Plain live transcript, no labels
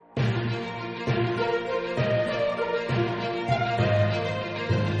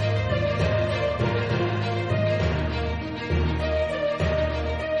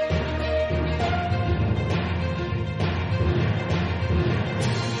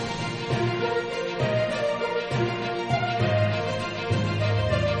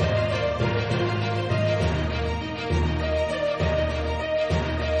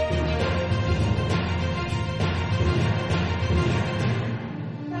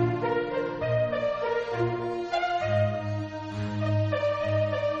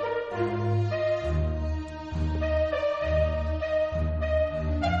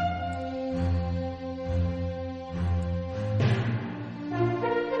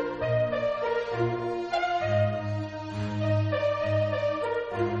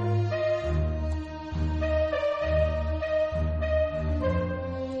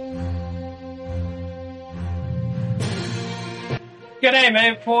G'day,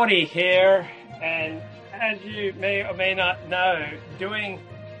 man. 40 here, and as you may or may not know, doing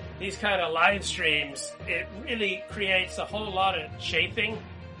these kind of live streams, it really creates a whole lot of chafing,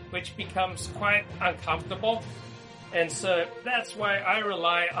 which becomes quite uncomfortable. And so that's why I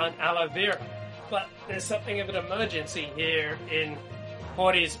rely on aloe vera. But there's something of an emergency here in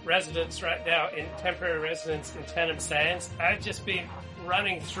 40's residence right now, in temporary residence in Tenem Sands. I've just been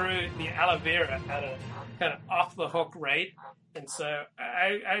running through the aloe vera at a kind of off the hook rate. And so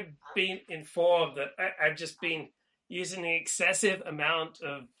I've been informed that I've just been using an excessive amount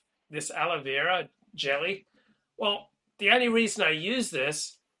of this aloe vera jelly. Well, the only reason I use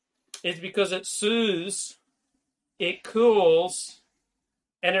this is because it soothes, it cools,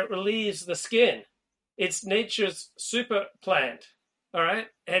 and it relieves the skin. It's nature's super plant, all right?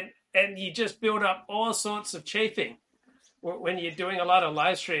 And you just build up all sorts of chafing. When you're doing a lot of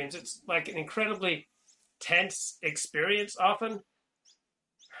live streams, it's like an incredibly tense experience often.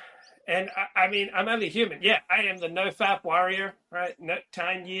 And I mean, I'm only human. Yeah, I am the no-fap warrior, right?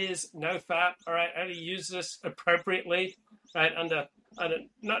 10 years, no-fap, all right? I only use this appropriately, right? Under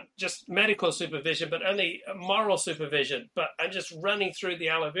not just medical supervision, but only moral supervision. But I'm just running through the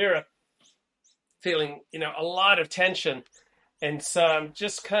aloe vera, feeling, a lot of tension. And so I'm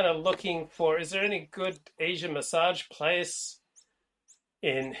just kind of looking for, is there any good Asian massage place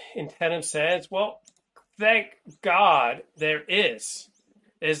in Tenem Sands? Well, thank God there is.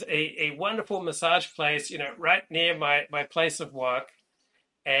 There's a wonderful massage place, right near my place of work.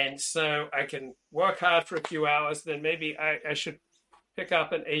 And so I can work hard for a few hours, then maybe I should pick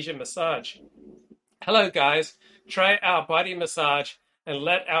up an Asian massage. Hello, guys. Try our body massage and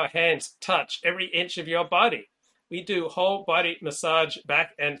let our hands touch every inch of your body. We do whole body massage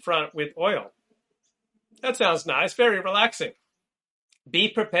back and front with oil. That sounds nice, very relaxing. Be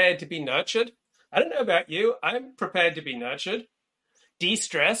prepared to be nurtured. I don't know about you. I'm prepared to be nurtured.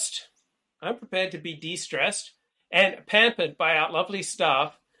 De-stressed. I'm prepared to be de-stressed and pampered by our lovely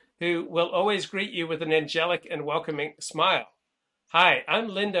staff who will always greet you with an angelic and welcoming smile. Hi, I'm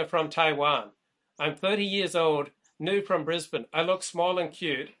Linda from Taiwan. I'm 30 years old, new from Brisbane. I look small and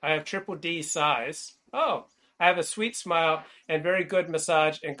cute. I have triple D size. Oh, I have a sweet smile and very good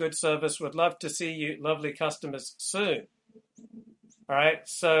massage and good service. Would love to see you lovely customers soon. All right,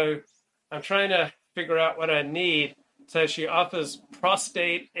 so I'm trying to figure out what I need. So she offers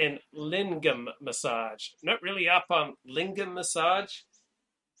prostate and lingam massage. Not really up on lingam massage.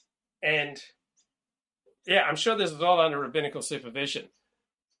 And yeah, I'm sure this is all under rabbinical supervision.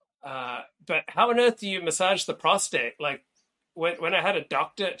 But how on earth do you massage the prostate? Like when I had a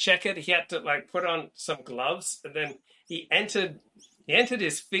doctor check it, he had to put on some gloves, and then he entered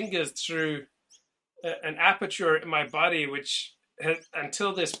his fingers through an aperture in my body, which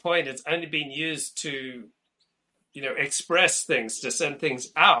until this point it's only been used to express things, to send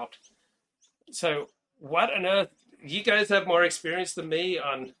things out. So what on earth, you guys have more experience than me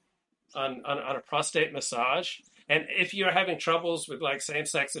on a prostate massage. And if you're having troubles with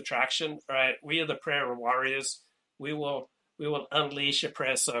same-sex attraction, right, we are the prayer warriors. We will unleash a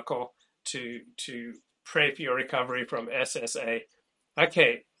prayer circle to pray for your recovery from SSA.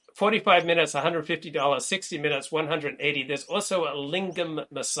 Okay, 45 minutes, $150, 60 minutes, $180. There's also a lingam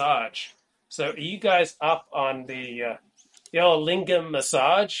massage. So are you guys up on the old lingam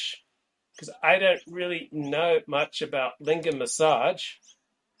massage? Because I don't really know much about lingam massage,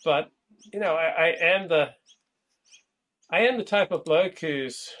 but I am the type of bloke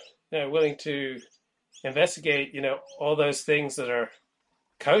who's willing to investigate all those things that are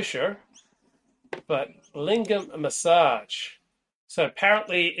kosher. But lingam massage. So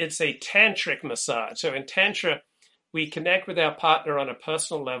apparently it's a tantric massage. So in tantra, we connect with our partner on a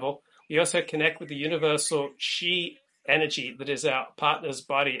personal level. We also connect with the universal chi energy that is our partner's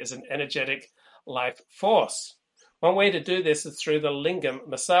body as an energetic life force. One way to do this is through the lingam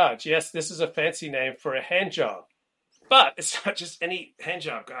massage. Yes, this is a fancy name for a hand job. But it's not just any hand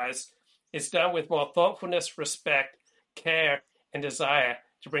job, guys. It's done with more thoughtfulness, respect, care, and desire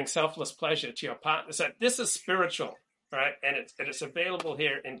to bring selfless pleasure to your partner. So this is spiritual, right? And it's available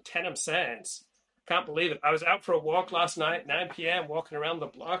here in Tenem Sands. Can't believe it. I was out for a walk last night, 9 p.m., walking around the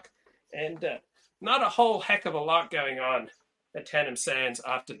block, and not a whole heck of a lot going on at Tenem Sands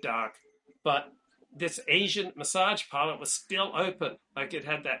after dark. But this Asian massage parlor was still open. It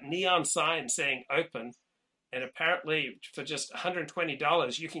had that neon sign saying open. And apparently for just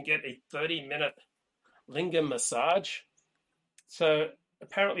 $120, you can get a 30-minute lingam massage. So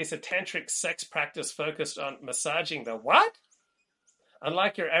apparently it's a tantric sex practice focused on massaging the what?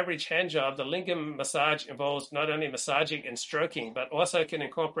 Unlike your average hand job, the lingam massage involves not only massaging and stroking, but also can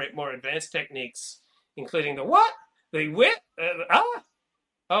incorporate more advanced techniques, including the what? The where?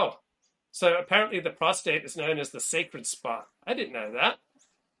 Oh. So apparently the prostate is known as the sacred spot. I didn't know that.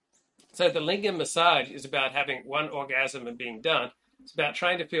 So the lingam massage is about having one orgasm and being done. It's about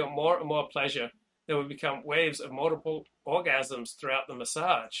trying to feel more and more pleasure. There will become waves of multiple orgasms throughout the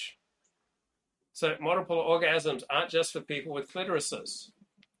massage. So multiple orgasms aren't just for people with clitorises.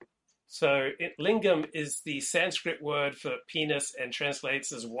 So lingam is the Sanskrit word for penis and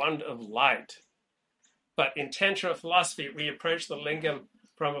translates as wand of light. But in Tantra philosophy, we approach the lingam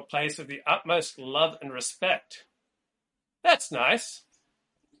from a place of the utmost love and respect. That's nice.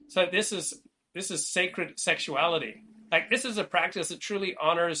 So this is sacred sexuality. Like, this is a practice that truly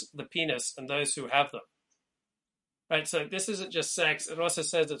honors the penis and those who have them. Right? So this isn't just sex. It also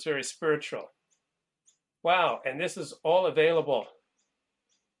says it's very spiritual. Wow. And this is all available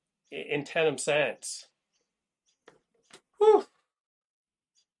in Tenem Sands. Whew.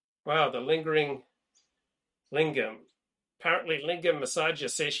 Wow, the lingering lingam. Apparently lingam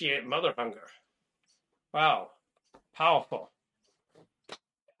massages satiate mother hunger. Wow. Powerful.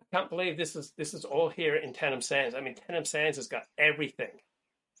 I can't believe this is all here in Tenem Sands. I mean, Tenem Sands has got everything.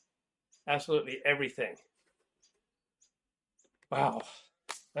 Absolutely everything. Wow.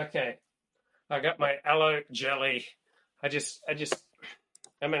 Okay. I got my aloe jelly.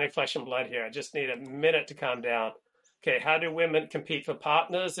 I'm in flesh and blood here. I just need a minute to calm down. Okay, how do women compete for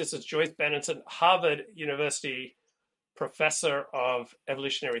partners? This is Joyce Benenson, Harvard University professor of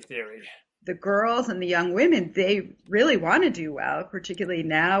evolutionary theory. The girls and the young women, they really want to do well, particularly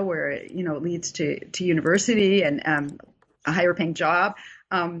now where it leads to university and a higher paying job.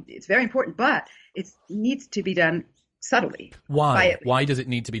 It's very important, but it needs to be done subtly. Why? Quietly. Why does it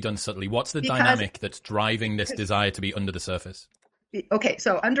need to be done subtly? What's the dynamic that's driving this desire to be under the surface? Okay,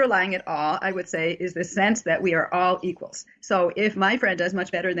 so underlying it all, I would say, is the sense that we are all equals. So if my friend does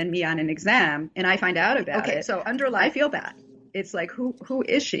much better than me on an exam and I find out about it, so underlying, I feel bad. It's like, who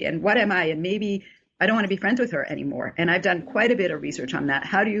is she and what am I? And maybe I don't want to be friends with her anymore. And I've done quite a bit of research on that.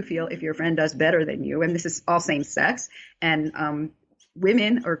 How do you feel if your friend does better than you? And this is all same sex. And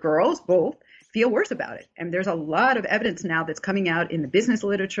women or girls, both, feel worse about it. And there's a lot of evidence now that's coming out in the business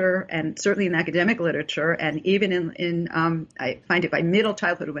literature and certainly in academic literature. And even in I find it by middle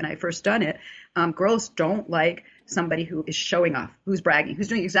childhood when I first done it, girls don't like somebody who is showing off, who's bragging, who's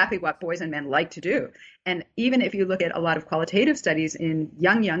doing exactly what boys and men like to do. And even if you look at a lot of qualitative studies in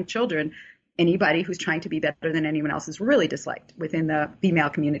young children, anybody who's trying to be better than anyone else is really disliked within the female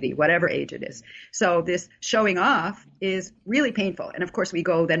community, whatever age it is. So this showing off is really painful. And of course, we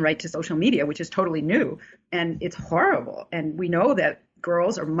go then right to social media, which is totally new. And it's horrible. And we know that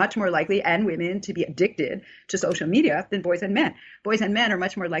girls are much more likely, and women, to be addicted to social media than boys and men. Boys and men are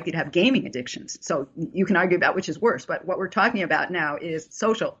much more likely to have gaming addictions. So you can argue about which is worse. But what we're talking about now is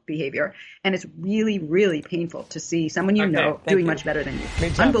social behavior. And it's really, really painful to see someone doing much better than you.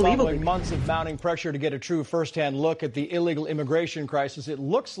 Meantime, following months of mounting pressure to get a true firsthand look at the illegal immigration crisis, it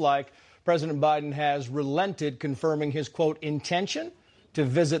looks like President Biden has relented, confirming his, quote, intention to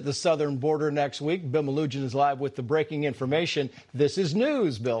visit the southern border next week. Bill Melugin is live with the breaking information. This is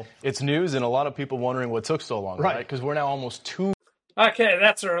news, Bill. It's news, and a lot of people wondering what took so long, right? Because we're now almost 2. Okay,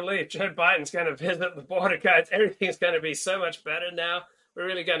 that's a relief. Joe Biden's going to visit the border, guys. Everything's going to be so much better now. We're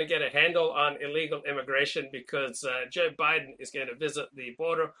really going to get a handle on illegal immigration because Joe Biden is going to visit the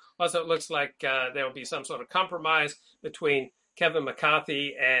border. Also, it looks like there will be some sort of compromise between Kevin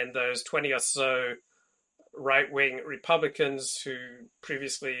McCarthy and those 20 or so right-wing Republicans who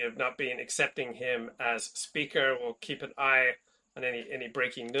previously have not been accepting him as speaker. We'll keep an eye on any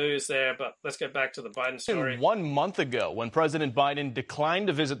breaking news there, but let's get back to the Biden story. 1 month ago, when President Biden declined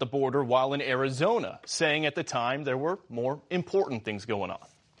to visit the border while in Arizona, saying at the time there were more important things going on.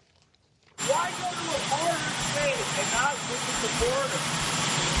 Why go to a border state and not visit the border?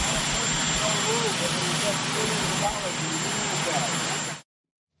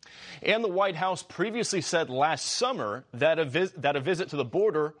 And the White House previously said last summer that a visit to the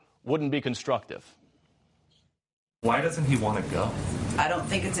border wouldn't be constructive. Why doesn't he want to go? I don't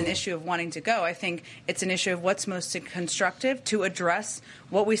think it's an issue of wanting to go. I think it's an issue of what's most constructive to address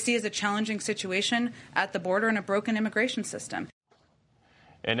what we see as a challenging situation at the border and a broken immigration system.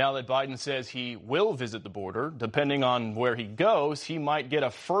 And now that Biden says he will visit the border, depending on where he goes, he might get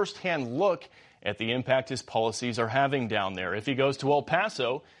a firsthand look at the impact his policies are having down there. If he goes to El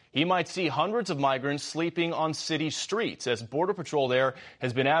Paso, he might see hundreds of migrants sleeping on city streets, as Border Patrol there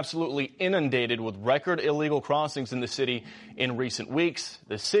has been absolutely inundated with record illegal crossings in the city in recent weeks.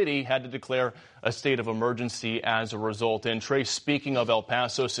 The city had to declare a state of emergency as a result. And Trey, speaking of El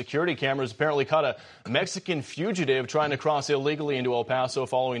Paso, security cameras apparently caught a Mexican fugitive trying to cross illegally into El Paso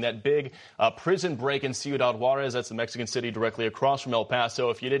following that big prison break in Ciudad Juarez. That's the Mexican city directly across from El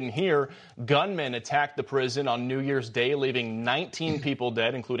Paso. If you didn't hear, gunmen attacked the prison on New Year's Day, leaving 19 people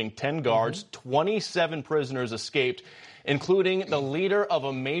dead, including 10 guards. 27 prisoners escaped, including the leader of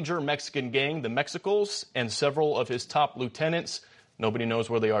a major Mexican gang, the Mexicals, and several of his top lieutenants. Nobody knows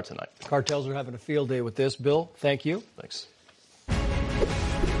where they are tonight. Cartels are having a field day with this. Bill, thank you. Thanks.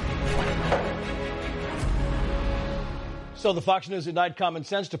 So the Fox News at Night Common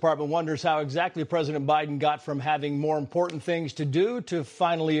Sense Department wonders how exactly President Biden got from having more important things to do to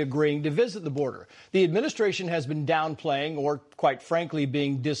finally agreeing to visit the border. The administration has been downplaying, or quite frankly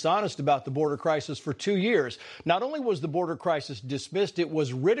being dishonest about the border crisis for 2 years. Not only was the border crisis dismissed, it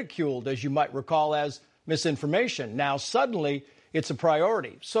was ridiculed, as you might recall, as misinformation. Now suddenly it's a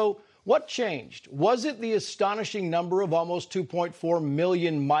priority. So what changed? Was it the astonishing number of almost 2.4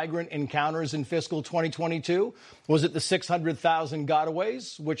 million migrant encounters in fiscal 2022? Was it the 600,000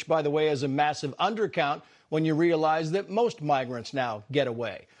 gotaways, which, by the way, is a massive undercount when you realize that most migrants now get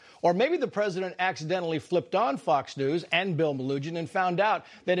away? Or maybe the president accidentally flipped on Fox News and Bill Melugin and found out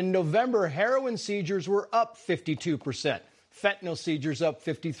that in November, heroin seizures were up 52%, fentanyl seizures up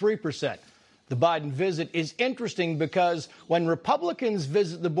 53%. The Biden visit is interesting because when Republicans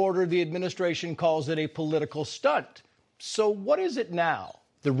visit the border, the administration calls it a political stunt. So what is it now?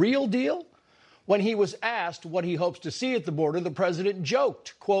 The real deal? When he was asked what he hopes to see at the border, the president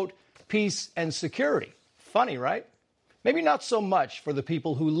joked, quote, peace and security. Funny, right? Maybe not so much for the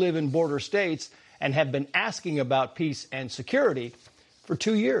people who live in border states and have been asking about peace and security for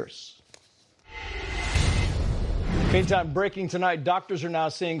 2 years. Meantime, breaking tonight, doctors are now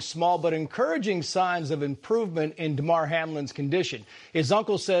seeing small but encouraging signs of improvement in Damar Hamlin's condition. His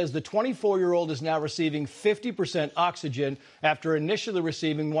uncle says the 24-year-old is now receiving 50% oxygen after initially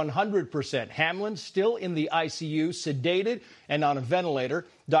receiving 100%. Hamlin still in the ICU, sedated and on a ventilator.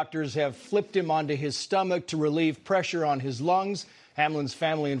 Doctors have flipped him onto his stomach to relieve pressure on his lungs. Hamlin's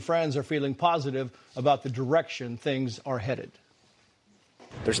family and friends are feeling positive about the direction things are headed.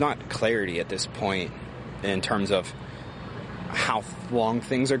 There's not clarity at this point in terms of how long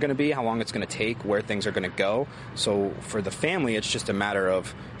things are going to be, how long it's going to take, where things are going to go. So for the family, it's just a matter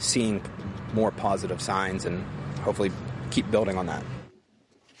of seeing more positive signs and hopefully keep building on that.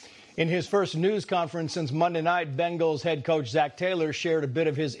 In his first news conference since Monday night, Bengals head coach Zach Taylor shared a bit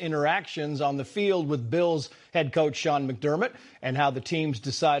of his interactions on the field with Bills head coach Sean McDermott and how the teams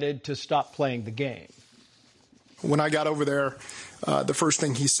decided to stop playing the game. When I got over there, the first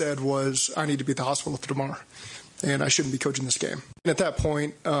thing he said was, I need to be at the hospital tomorrow, and I shouldn't be coaching this game. And at that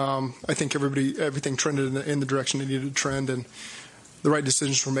point, I think everything trended in the direction it needed to trend, and the right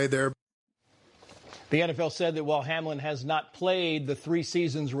decisions were made there. The NFL said that while Hamlin has not played the 3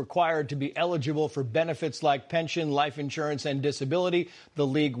 seasons required to be eligible for benefits like pension, life insurance, and disability, the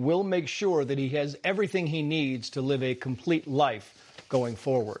league will make sure that he has everything he needs to live a complete life going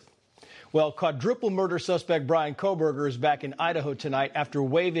forward. Well, quadruple murder suspect Bryan Kohberger is back in Idaho tonight after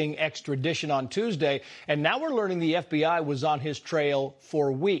waiving extradition on Tuesday. And now we're learning the FBI was on his trail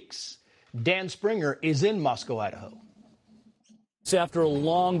for weeks. Dan Springer is in Moscow, Idaho. After a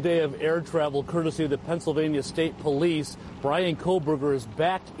long day of air travel, courtesy of the Pennsylvania State Police, Bryan Kohberger is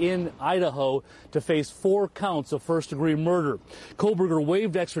back in Idaho to face 4 counts of first-degree murder. Kohberger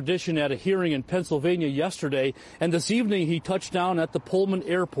waived extradition at a hearing in Pennsylvania yesterday, and this evening he touched down at the Pullman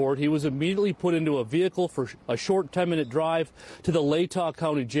Airport. He was immediately put into a vehicle for a short 10-minute drive to the Latah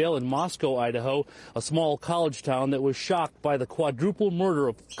County Jail in Moscow, Idaho, a small college town that was shocked by the quadruple murder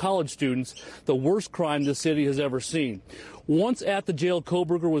of college students, the worst crime the city has ever seen. Once at the jail,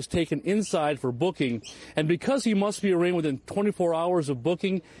 Kohberger was taken inside for booking, and because he must be arraigned within 24 hours of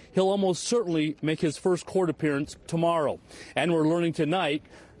booking, he'll almost certainly make his first court appearance tomorrow. And we're learning tonight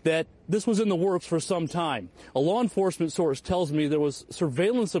that this was in the works for some time. A law enforcement source tells me there was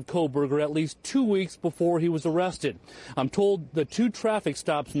surveillance of Kohberger at least 2 weeks before he was arrested. I'm told the 2 traffic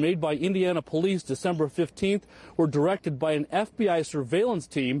stops made by Indiana police December 15th were directed by an FBI surveillance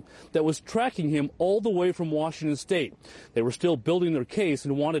team that was tracking him all the way from Washington State. They were still building their case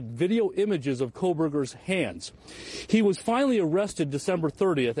and wanted video images of Kohberger's hands. He was finally arrested December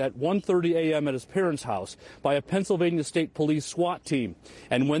 30th at 1:30 a.m. at his parents' house by a Pennsylvania State Police SWAT team.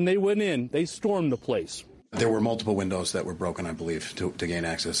 And when they went in, they stormed the place. There were multiple windows that were broken, I believe, to gain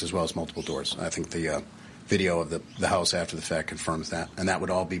access, as well as multiple doors. I think the video of the house after the fact confirms that. And that would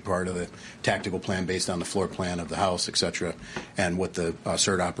all be part of the tactical plan based on the floor plan of the house, et cetera, and what the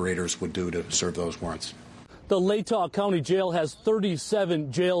CERT operators would do to serve those warrants. The Latah County Jail has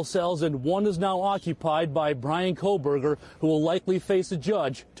 37 jail cells, and one is now occupied by Bryan Kohberger, who will likely face a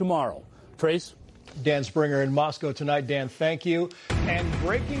judge tomorrow. Trace? Dan Springer in Moscow tonight. Dan, thank you. And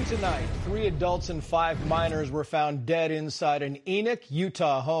breaking tonight, 3 adults and 5 minors were found dead inside an Enoch,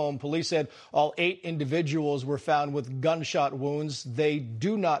 Utah home. Police said all 8 individuals were found with gunshot wounds. They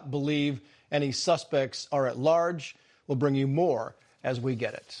do not believe any suspects are at large. We'll bring you more as we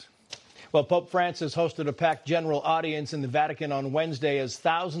get it. Well, Pope Francis hosted a packed general audience in the Vatican on Wednesday as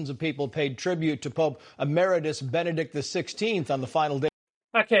thousands of people paid tribute to Pope Emeritus Benedict XVI on the final day.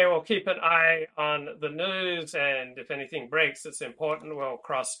 Okay, we'll keep an eye on the news, and if anything breaks, it's important, we'll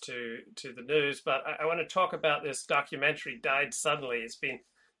cross to the news. But I want to talk about this documentary, Died Suddenly. It's been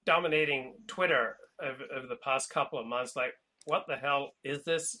dominating Twitter over the past couple of months. Like, what the hell is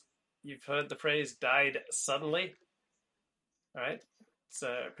this? You've heard the phrase died suddenly, all right? It's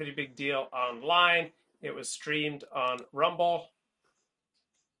a pretty big deal online. It was streamed on Rumble.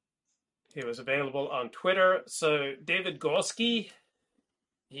 It was available on Twitter. So David Gorski,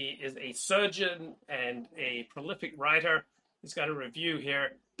 he is a surgeon and a prolific writer. He's got a review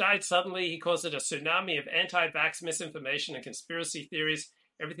here. Died suddenly. He calls it a tsunami of anti-vax misinformation and conspiracy theories.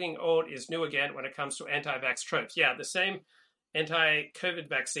 Everything old is new again when it comes to anti-vax tropes. Yeah, the same anti-COVID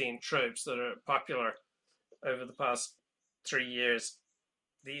vaccine tropes that are popular over the past 3 years.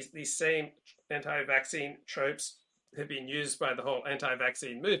 These same anti-vaccine tropes have been used by the whole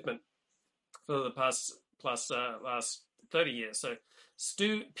anti-vaccine movement for the last 30 years. So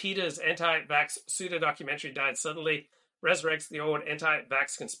Stu Peters' anti-vax pseudo-documentary Died Suddenly resurrects the old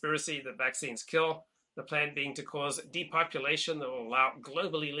anti-vax conspiracy that vaccines kill, the plan being to cause depopulation that will allow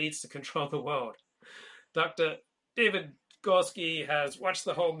global elites to control the world. Dr. David Gorski has watched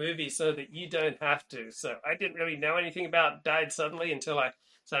the whole movie so that you don't have to. So I didn't really know anything about Died Suddenly until I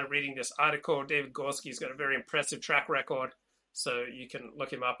started reading this article. David Gorski's got a very impressive track record, so you can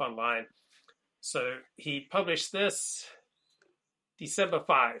look him up online. So he published this December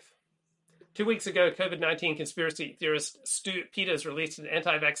 5. 2 weeks ago, COVID-19 conspiracy theorist Stu Peters released an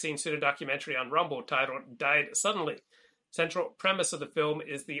anti-vaccine pseudo-documentary on Rumble titled Died Suddenly. Central premise of the film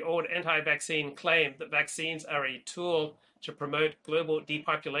is the old anti-vaccine claim that vaccines are a tool to promote global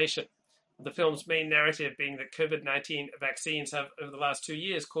depopulation. The film's main narrative being that COVID-19 vaccines have, over the last 2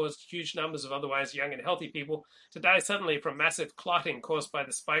 years, caused huge numbers of otherwise young and healthy people to die suddenly from massive clotting caused by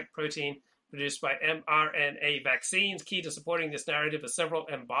the spike protein produced by mRNA vaccines. Key to supporting this narrative are several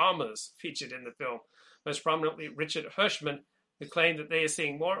embalmers featured in the film, most prominently Richard Hirschman, who claimed that they are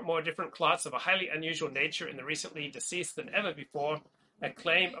seeing more and more different clots of a highly unusual nature in the recently deceased than ever before, a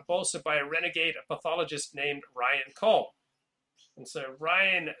claim bolstered by a renegade pathologist named Ryan Cole. And so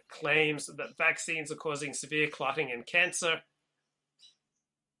Ryan claims that vaccines are causing severe clotting and cancer.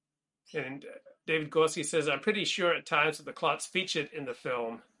 And David Gorski says, I'm pretty sure at times that the clots featured in the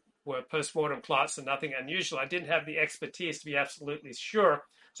film were post-mortem clots and nothing unusual. I didn't have the expertise to be absolutely sure.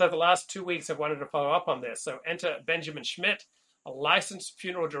 So the last 2 weeks I've wanted to follow up on this. So enter Benjamin Schmidt, a licensed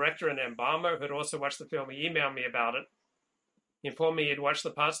funeral director and embalmer who had also watched the film. He emailed me about it. He informed me he had watched the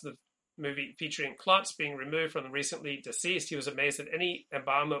parts of the movie featuring clots being removed from the recently deceased. He was amazed that any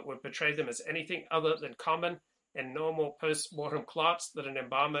embalmer would portray them as anything other than common and normal post-mortem clots that an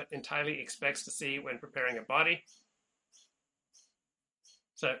embalmer entirely expects to see when preparing a body.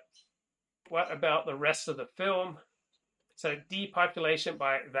 So what about the rest of the film? So depopulation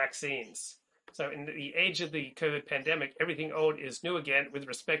by vaccines. So in the age of the COVID pandemic, everything old is new again with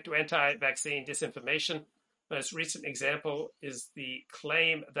respect to anti-vaccine disinformation. Most recent example is the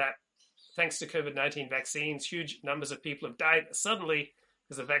claim that thanks to COVID-19 vaccines, huge numbers of people have died suddenly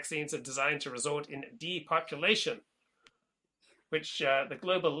because the vaccines are designed to result in depopulation, which the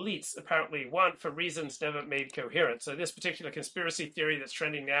global elites apparently want for reasons never made coherent. So this particular conspiracy theory that's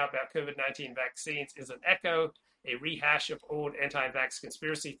trending now about COVID-19 vaccines is an echo, a rehash of old anti-vax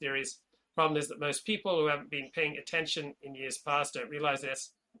conspiracy theories. Problem is that most people who haven't been paying attention in years past don't realize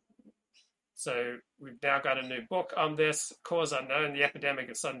this. So we've now got a new book on this, Cause Unknown, The Epidemic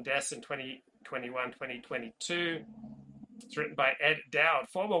of Sudden Deaths in 2021-2022. It's written by Ed Dowd,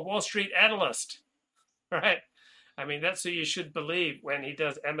 former Wall Street analyst, right? I mean, that's who you should believe when he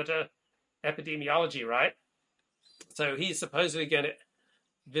does epidemiology, right? So he's supposedly going to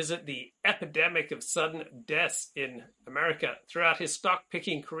visit the epidemic of sudden deaths in America. Throughout his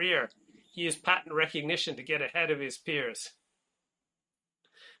stock-picking career, he used pattern recognition to get ahead of his peers.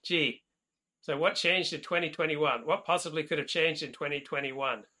 Gee, so what changed in 2021? What possibly could have changed in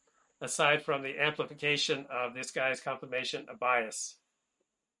 2021? aside from the amplification of this guy's confirmation bias.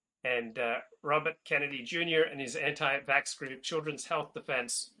 And Robert Kennedy Jr. and his anti-vax group, Children's Health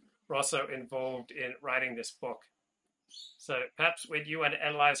Defense, were also involved in writing this book. So perhaps when you want to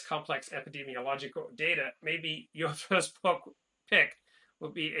analyze complex epidemiological data, maybe your first book pick will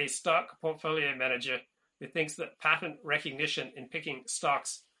be a stock portfolio manager who thinks that pattern recognition in picking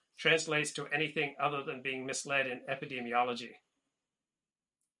stocks translates to anything other than being misled in epidemiology.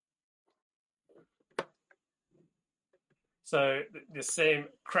 So the same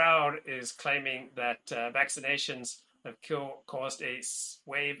crowd is claiming that vaccinations have caused a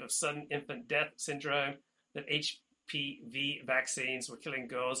wave of sudden infant death syndrome, that HPV vaccines were killing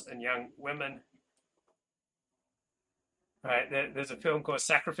girls and young women. Right, there's a film called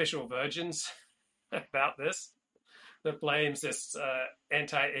Sacrificial Virgins about this that blames this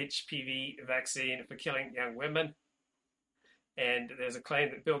anti-HPV vaccine for killing young women. And there's a claim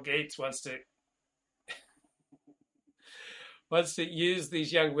that Bill Gates wants to use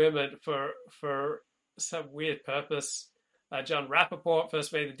these young women for some weird purpose. John Rappaport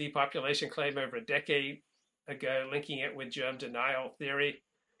first made the depopulation claim over a decade ago, linking it with germ denial theory.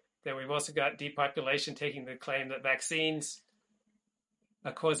 Then we've also got depopulation taking the claim that vaccines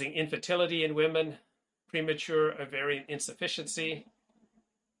are causing infertility in women, premature ovarian insufficiency.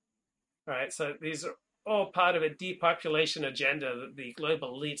 All right, so these are all part of a depopulation agenda that the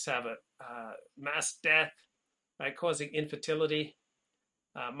global elites have, mass death, right, causing infertility.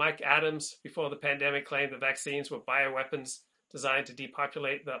 Mike Adams, before the pandemic, claimed that vaccines were bioweapons designed to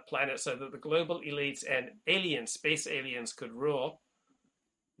depopulate the planet so that the global elites and aliens, space aliens, could rule.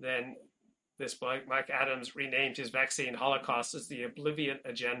 Then this bloke, Mike Adams, renamed his vaccine Holocaust as the Oblivion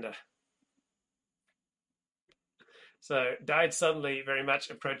Agenda. So died suddenly very much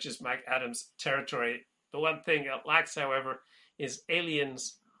approaches Mike Adams' territory. The one thing it lacks, however, is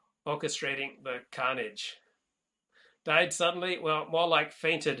aliens orchestrating the carnage. Died suddenly? Well, more like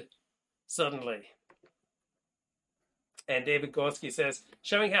fainted suddenly. And David Gorski says,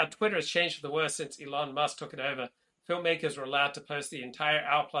 showing how Twitter has changed for the worse since Elon Musk took it over, filmmakers were allowed to post the entire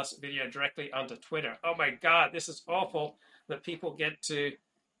Hour Plus video directly onto Twitter. Oh my God, this is awful that people get to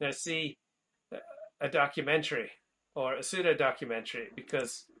see a documentary or a pseudo-documentary,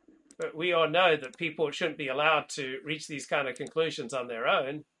 because we all know that people shouldn't be allowed to reach these kind of conclusions on their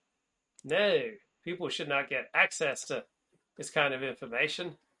own. No, people should not get access to this kind of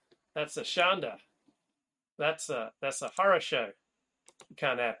information. That's a shanda. That's a horror show. You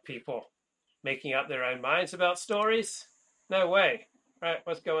can't have people making up their own minds about stories. No way. Right,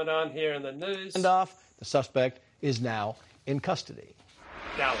 what's going on here in the news? And off, the suspect is now in custody.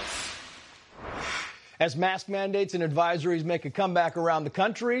 Dallas. As mask mandates and advisories make a comeback around the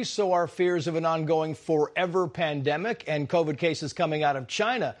country, so are fears of an ongoing forever pandemic, and COVID cases coming out of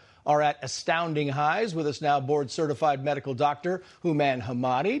China are at astounding highs. With us now, board-certified medical doctor Houman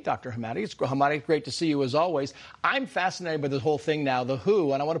Hamadi. Dr. Hamadi, great to see you as always. I'm fascinated by this whole thing now. The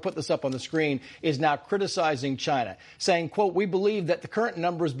WHO, and I want to put this up on the screen, is now criticizing China, saying, quote, we believe that the current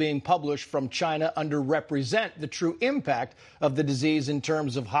numbers being published from China underrepresent the true impact of the disease in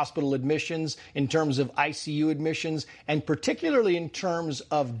terms of hospital admissions, in terms of ICU admissions, and particularly in terms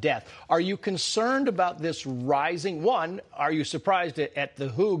of death. Are you concerned about this rising? One, are you surprised at the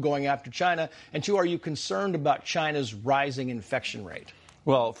WHO going after China? And two, are you concerned about China's rising infection rate?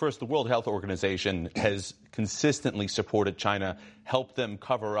 Well, first, the World Health Organization has consistently supported China, helped them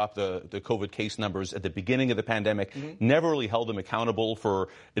cover up the COVID case numbers at the beginning of the pandemic, never really held them accountable for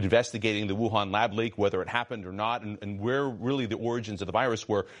investigating the Wuhan lab leak, whether it happened or not, and where really the origins of the virus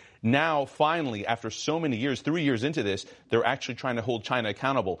were. Now, finally, after so many years, 3 years into this, they're actually trying to hold China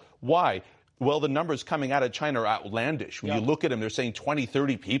accountable. Why? Well, the numbers coming out of China are outlandish. When you look at them, they're saying 20,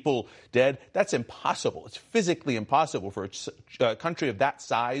 30 people dead. That's impossible. It's physically impossible for a country of that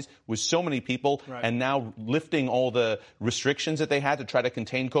size with so many people, and now lifting all the restrictions that they had to try to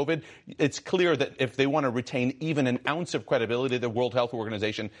contain COVID. It's clear that if they want to retain even an ounce of credibility, the World Health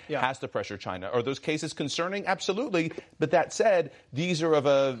Organization has to pressure China. Are those cases concerning? Absolutely. But that said, these are of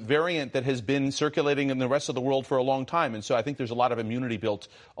a variant that has been circulating in the rest of the world for a long time. And so I think there's a lot of immunity built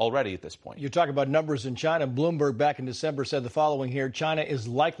already at this point. You talk about numbers in China. Bloomberg back in December said the following here. China is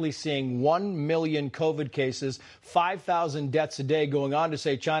likely seeing 1 million COVID cases, 5,000 deaths a day, going on to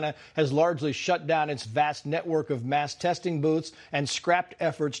say China has largely shut down its vast network of mass testing booths and scrapped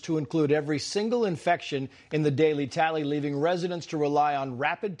efforts to include every single infection in the daily tally, leaving residents to rely on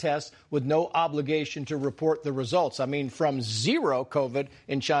rapid tests with no obligation to report the results. I mean, from zero COVID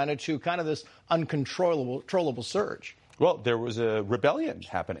in China to kind of this uncontrollable surge. Well, there was a rebellion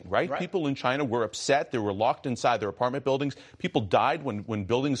happening, right? People in China were upset. They were locked inside their apartment buildings. People died when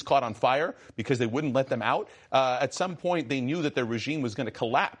buildings caught on fire because they wouldn't let them out. At some point, they knew that their regime was going to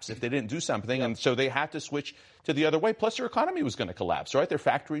collapse if they didn't do something, and so they had to switch to the other way. Plus, their economy was going to collapse, right? Their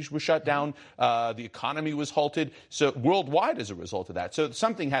factories were shut down. The economy was halted. So worldwide as a result of that. So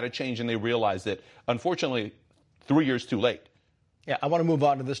something had to change, and they realized that, unfortunately, 3 years too late. Yeah, I want to move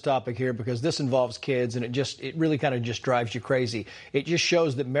on to this topic here because this involves kids, and it really kind of just drives you crazy. It just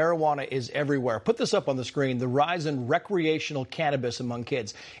shows that marijuana is everywhere. Put this up on the screen, the rise in recreational cannabis among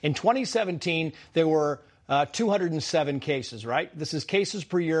kids. In 2017, there were 207 cases, right? This is cases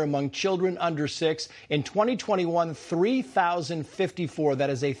per year among children under 6. In 2021, 3,054. That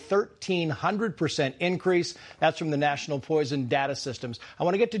is a 1,300% increase. That's from the National Poison Data Systems. I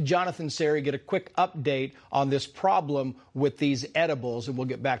want to get to Jonathan Seri, get a quick update on this problem with these edibles, and we'll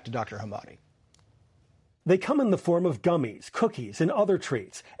get back to Dr. Hamady. They come in the form of gummies, cookies, and other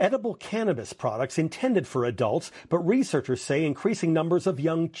treats, edible cannabis products intended for adults, but researchers say increasing numbers of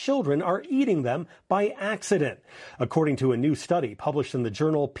young children are eating them by accident. According to a new study published in the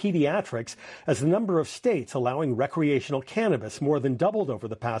journal Pediatrics, as the number of states allowing recreational cannabis more than doubled over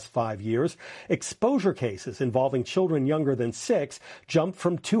the past 5 years, exposure cases involving children younger than 6 jumped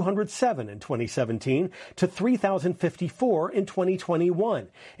from 207 in 2017 to 3,054 in 2021,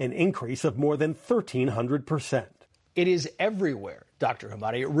 an increase of more than 1,300%. It is everywhere, Dr.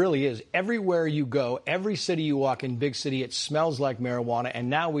 Hamady. It really is. Everywhere you go, every city you walk in, big city, it smells like marijuana. And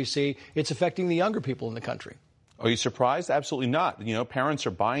now we see it's affecting the younger people in the country. Are you surprised? Absolutely not. You know, parents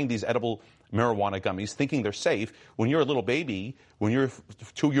are buying these edible marijuana gummies thinking they're safe. When you're a little baby, when you're a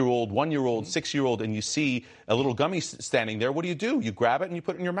 2-year-old, 1-year-old, 6-year-old, and you see a little gummy standing there, what do? You grab it and you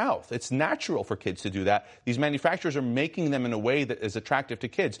put it in your mouth. It's natural for kids to do that. These manufacturers are making them in a way that is attractive to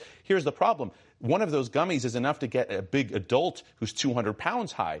kids. Here's the problem. One of those gummies is enough to get a big adult who's 200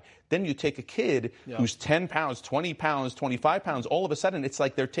 pounds high. Then you take a kid who's 10 pounds, 20 pounds, 25 pounds. All of a sudden, it's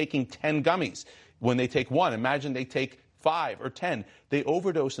like they're taking 10 gummies. When they take one, imagine they take 5 or 10. They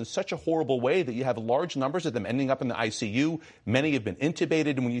overdose in such a horrible way that you have large numbers of them ending up in the ICU. Many have been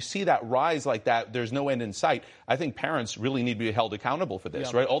intubated. And when you see that rise like that, there's no end in sight. I think parents really need to be held accountable for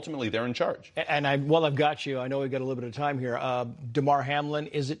this, right? Ultimately, they're in charge. And I've got you. I know we've got a little bit of time here. Damar Hamlin,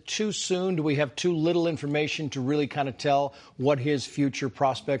 is it too soon? Do we have too little information to really kind of tell what his future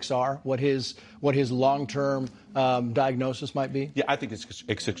prospects are, what his long-term diagnosis might be? Yeah, I think it's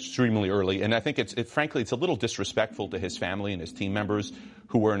extremely early. And I think frankly, it's a little disrespectful to his family and his team members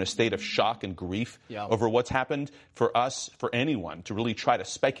who were in a state of shock and grief over what's happened. For us, for anyone, to really try to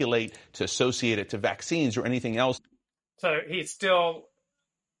speculate, to associate it to vaccines or anything else. So he's still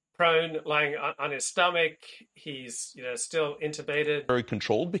prone, lying on his stomach. He's still intubated. Very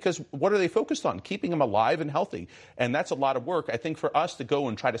controlled, because what are they focused on? Keeping him alive and healthy. And that's a lot of work. I think for us to go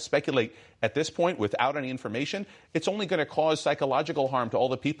and try to speculate at this point without any information, it's only going to cause psychological harm to all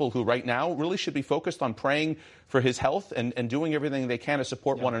the people who right now really should be focused on praying for his health and doing everything they can to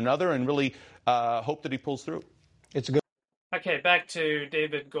support one another and really hope that he pulls through. It's a good. Okay, back to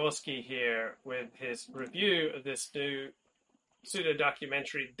David Gorski here with his review of this new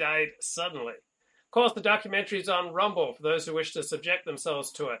pseudo-documentary, Died Suddenly. Of course, the documentary is on Rumble for those who wish to subject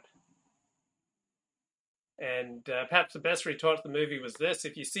themselves to it. And perhaps the best retort to the movie was this: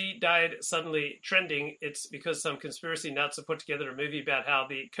 if you see Died Suddenly trending, it's because some conspiracy nuts have put together a movie about how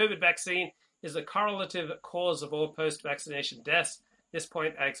the COVID vaccine is the correlative cause of all post-vaccination deaths. At this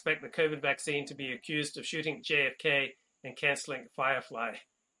point, I expect the COVID vaccine to be accused of shooting JFK and canceling Firefly.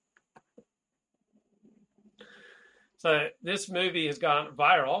 So this movie has gone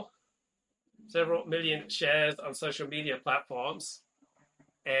viral, several million shares on social media platforms,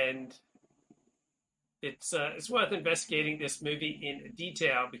 and it's worth investigating this movie in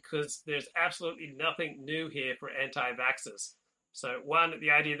detail because there's absolutely nothing new here for anti-vaxxers. So one,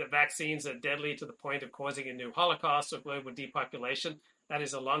 the idea that vaccines are deadly to the point of causing a new Holocaust or global depopulation, that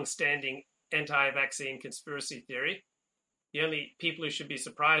is a long-standing anti-vaccine conspiracy theory. The only people who should be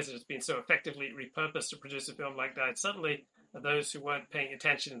surprised that it's been so effectively repurposed to produce a film like Died Suddenly are those who weren't paying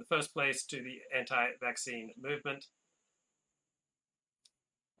attention in the first place to the anti-vaccine movement.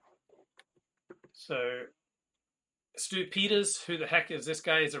 So Stu Peters, who the heck is this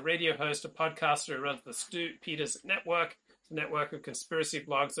guy? He's a radio host, a podcaster who runs the Stu Peters Network. It's a network of conspiracy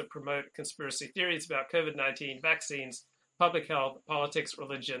blogs that promote conspiracy theories about COVID-19, vaccines, public health, politics,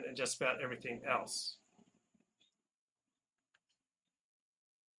 religion, and just about everything else.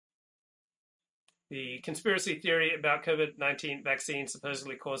 The conspiracy theory about COVID-19 vaccines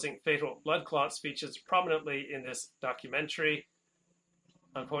supposedly causing fatal blood clots features prominently in this documentary.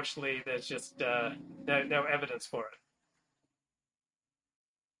 Unfortunately, there's just no evidence for it.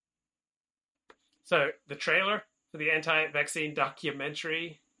 So the trailer for the anti-vaccine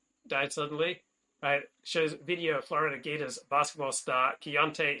documentary died suddenly. Right, shows video of Florida Gators basketball star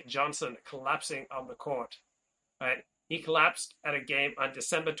Keontae Johnson collapsing on the court. Right, he collapsed at a game on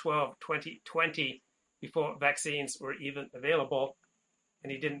December 12, 2020, before vaccines were even available,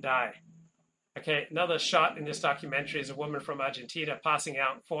 and he didn't die. Okay, another shot in this documentary is a woman from Argentina passing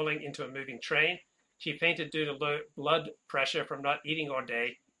out and falling into a moving train. She fainted due to low blood pressure from not eating all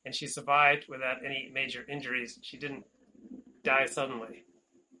day, and she survived without any major injuries. She didn't die suddenly.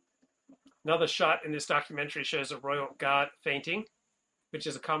 Another shot in this documentary shows a royal guard fainting, which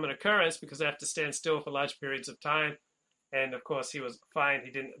is a common occurrence because they have to stand still for large periods of time. And of course, he was fine. He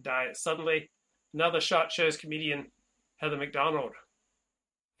didn't die suddenly. Another shot shows comedian Heather McDonald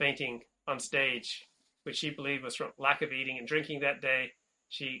fainting on stage, which she believed was from lack of eating and drinking that day.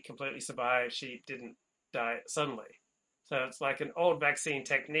 She completely survived. She didn't die suddenly. So it's like an old vaccine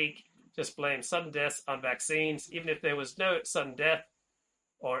technique. Just blame sudden deaths on vaccines, even if there was no sudden death,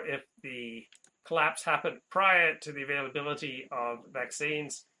 or if the collapse happened prior to the availability of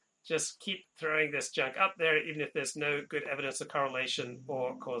vaccines. Just keep throwing this junk up there, even if there's no good evidence of correlation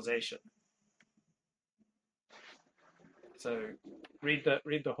or causation. So read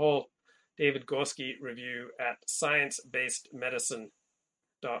the whole David Gorski review at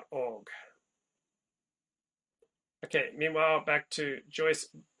sciencebasedmedicine.org. Okay, meanwhile, back to Joyce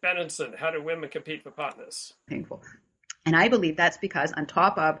Benenson. How do women compete for partners? Painful. And I believe that's because on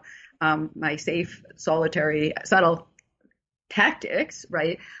top of my safe, solitary, subtle tactics,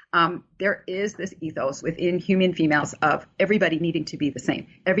 right, there is this ethos within human females of everybody needing to be the same,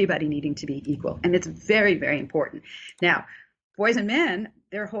 everybody needing to be equal. And it's very, very important. Now, boys and men,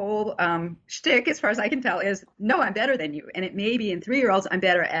 their whole shtick, as far as I can tell, is, no, I'm better than you. And it may be in 3-year-olds, I'm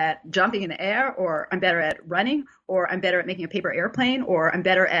better at jumping in the air, or I'm better at running, or I'm better at making a paper airplane, or I'm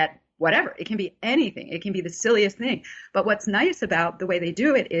better at whatever. It can be anything. It can be the silliest thing. But what's nice about the way they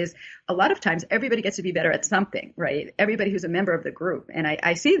do it is a lot of times everybody gets to be better at something, right? Everybody who's a member of the group. And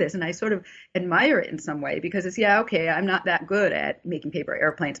I see this and I sort of admire it in some way because it's, yeah, okay, I'm not that good at making paper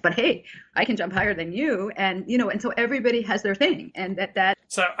airplanes, but hey, I can jump higher than you. And, you know, and so everybody has their thing. And that.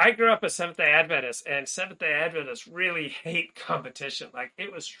 So I grew up a Seventh-day Adventist, and Seventh-day Adventists really hate competition. Like,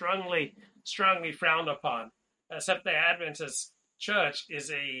 it was strongly frowned upon. Seventh-day Adventist church is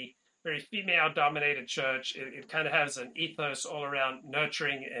a very female-dominated church. It kind of has an ethos all around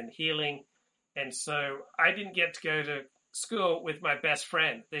nurturing and healing. And so I didn't get to go to school with my best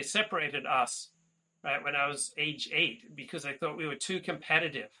friend. They separated us, right, when I was age 8 because they thought we were too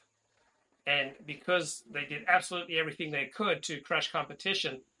competitive. And because they did absolutely everything they could to crush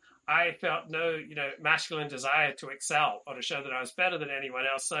competition, I felt no, masculine desire to excel or to show that I was better than anyone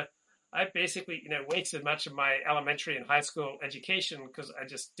else. So I basically, wasted much of my elementary and high school education because I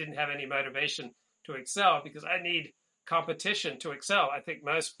just didn't have any motivation to excel because I need competition to excel. I think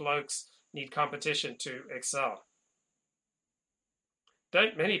most blokes need competition to excel.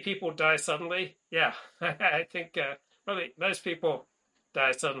 Don't many people die suddenly? Yeah, I think probably most people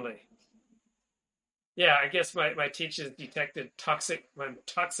die suddenly. Yeah, I guess my teachers detected toxic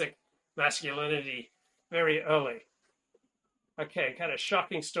masculinity very early. Okay, kind of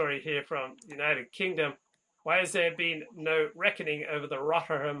shocking story here from the United Kingdom. Why has there been no reckoning over the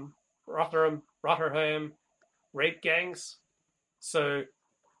Rotherham rape gangs? So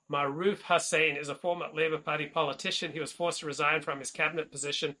Maruf Hussain is a former Labour Party politician. He was forced to resign from his cabinet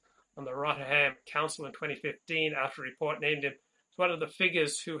position on the Rotherham Council in 2015 after a report named him as one of the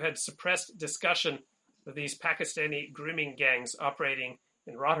figures who had suppressed discussion of these Pakistani grooming gangs operating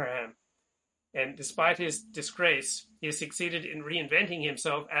in Rotherham. And despite his disgrace, he has succeeded in reinventing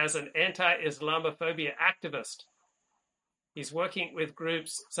himself as an anti-Islamophobia activist. He's working with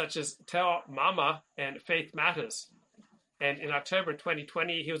groups such as Tell Mama and Faith Matters. And in October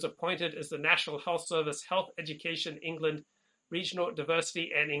 2020, he was appointed as the National Health Service Health Education England Regional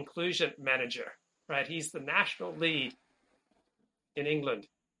Diversity and Inclusion Manager. Right? He's the national lead in England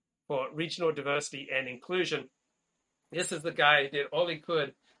for regional diversity and inclusion. This is the guy who did all he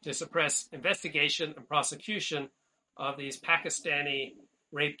could to suppress investigation and prosecution of these Pakistani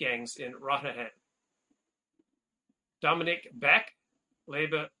rape gangs in Rotherham. Dominic Beck,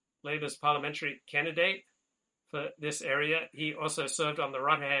 Labour's parliamentary candidate for this area, he also served on the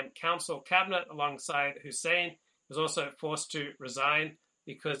Rotherham Council cabinet alongside Hussain. He was also forced to resign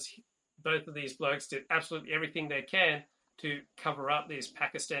because both of these blokes did absolutely everything they can to cover up these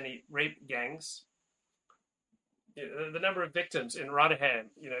Pakistani rape gangs. The number of victims in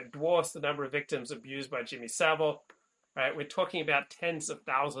Rotherham, dwarfs the number of victims abused by Jimmy Savile. Right? We're talking about tens of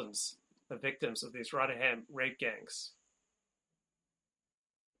thousands of victims of these Rotherham rape gangs.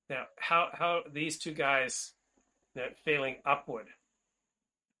 Now, how these two guys, failing upward,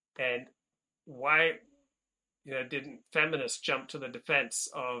 and why, didn't feminists jump to the defense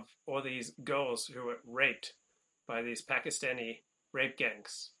of all these girls who were raped by these Pakistani rape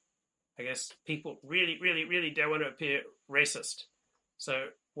gangs? I guess people really, really, really don't want to appear racist. So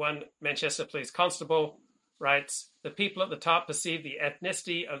one Manchester police constable writes, the people at the top perceive the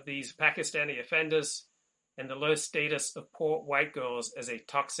ethnicity of these Pakistani offenders and the low status of poor white girls as a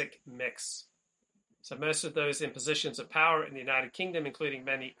toxic mix. So most of those in positions of power in the United Kingdom, including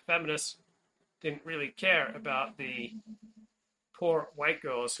many feminists, didn't really care about the poor white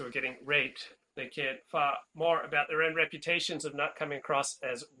girls who were getting raped. They cared far more about their own reputations of not coming across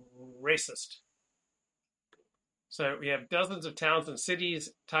as racist. So we have dozens of towns and cities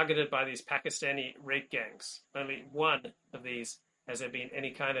targeted by these Pakistani rape gangs. Only one of these has there been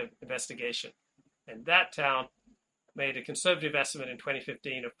any kind of investigation. And that town made a conservative estimate in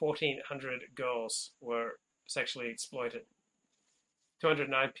 2015 of 1,400 girls were sexually exploited.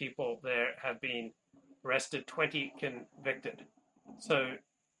 209 people there have been arrested, 20 convicted. So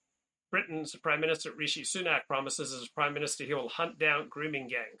Britain's Prime Minister Rishi Sunak promises as Prime Minister he will hunt down grooming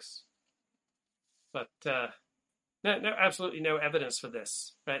gangs. But absolutely no evidence for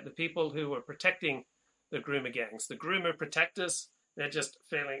this. Right? The people who were protecting the groomer gangs, the groomer protectors, they're just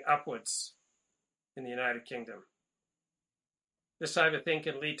failing upwards in the United Kingdom. This type of thing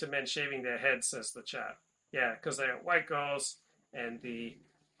can lead to men shaving their heads, says the chat. Yeah, because they are white girls, and the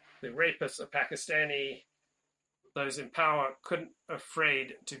rapists are Pakistani. Those in power couldn't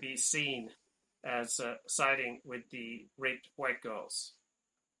afraid to be seen as siding with the raped white girls.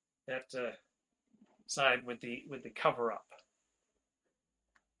 They have to side with the cover-up.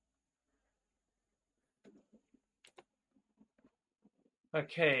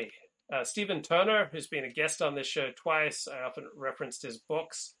 Okay. Stephen Turner, who's been a guest on this show twice, I often referenced his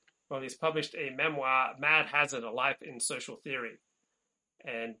books. Well, he's published a memoir, Mad Hazard, A Life in Social Theory.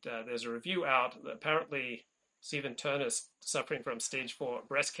 And there's a review out that apparently Stephen Turner's suffering from stage 4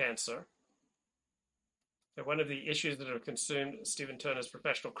 breast cancer. And one of the issues that have consumed Stephen Turner's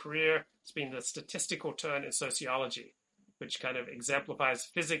professional career has been the statistical turn in sociology, which kind of exemplifies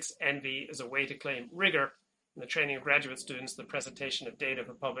physics envy as a way to claim rigor in the training of graduate students, the presentation of data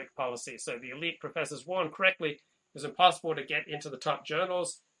for public policy. So the elite professors warn correctly, it's impossible to get into the top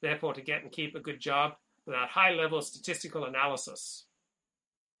journals, therefore to get and keep a good job without high-level statistical analysis.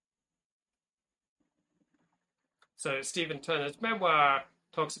 So Stephen Turner's memoir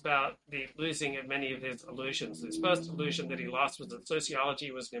talks about the losing of many of his illusions. His first illusion that he lost was that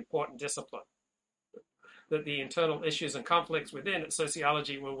sociology was an important discipline, that the internal issues and conflicts within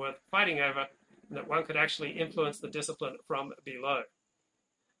sociology were worth fighting over, and that one could actually influence the discipline from below.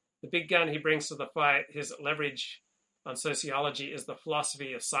 The big gun he brings to the fight, his leverage on sociology, is the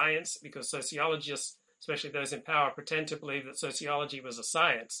philosophy of science, because sociologists, especially those in power, pretend to believe that sociology was a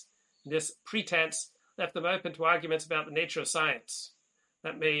science. This pretense left them open to arguments about the nature of science.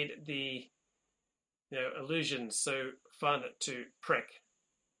 That made the illusions so fun to prick.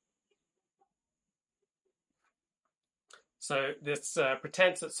 So this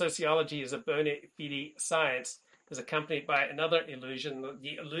pretense that sociology is a bona fide science is accompanied by another illusion,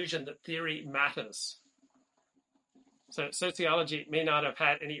 the illusion that theory matters. So sociology may not have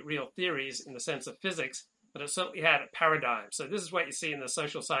had any real theories in the sense of physics, but it certainly had paradigms. So this is what you see in the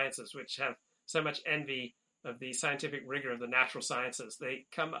social sciences, which have so much envy of the scientific rigor of the natural sciences. They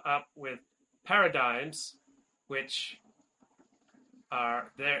come up with paradigms which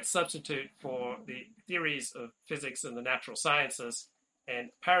are their substitute for the theories of physics and the natural sciences, and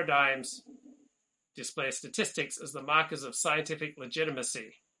paradigms display statistics as the markers of scientific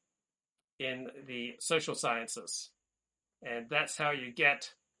legitimacy in the social sciences. And that's how you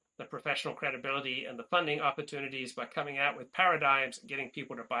get the professional credibility and the funding opportunities, by coming out with paradigms and getting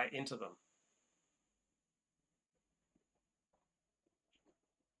people to buy into them.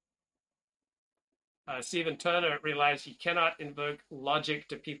 Stephen Turner realized you cannot invoke logic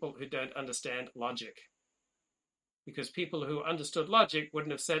to people who don't understand logic, because people who understood logic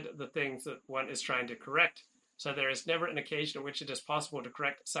wouldn't have said the things that one is trying to correct. So there is never an occasion in which it is possible to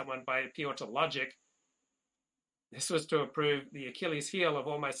correct someone by appeal to logic. This was to prove the Achilles heel of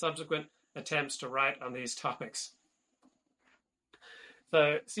all my subsequent attempts to write on these topics.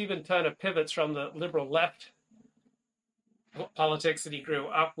 So Stephen Turner pivots from the liberal left politics that he grew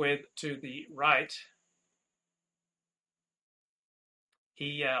up with to the right.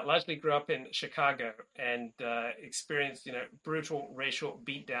 He largely grew up in Chicago and experienced, brutal racial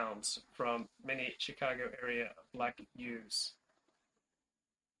beatdowns from many Chicago area black youths.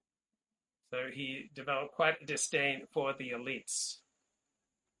 So he developed quite a disdain for the elites.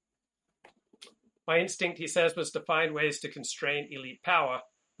 My instinct, he says, was to find ways to constrain elite power,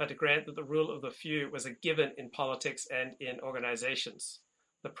 but to grant that the rule of the few was a given in politics and in organizations.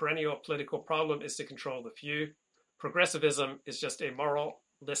 The perennial political problem is to control the few. Progressivism is just a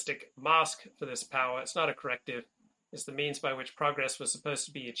moralistic mask for this power. It's not a corrective. It's the means by which progress was supposed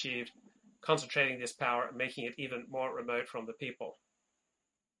to be achieved, concentrating this power and making it even more remote from the people.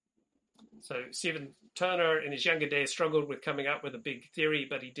 So Stephen Turner, in his younger days, struggled with coming up with a big theory,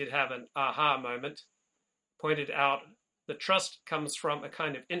 but he did have an aha moment. Pointed out that trust comes from a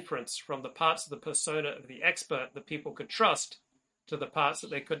kind of inference from the parts of the persona of the expert that people could trust to the parts that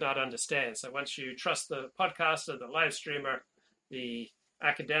they could not understand. So once you trust the podcaster, the live streamer, the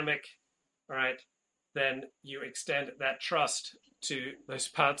academic, right, then you extend that trust to those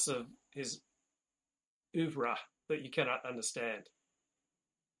parts of his oeuvre that you cannot understand.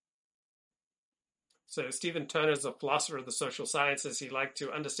 So Stephen Turner is a philosopher of the social sciences. He liked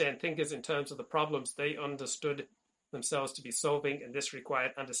to understand thinkers in terms of the problems they understood themselves to be solving, and this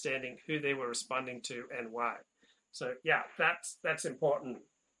required understanding who they were responding to and why. So yeah, that's important.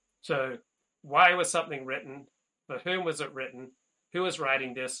 So why was something written? For whom was it written? Who was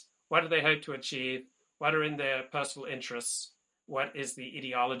writing this? What do they hope to achieve? What are in their personal interests? What is the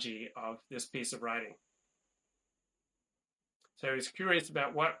ideology of this piece of writing? So he's curious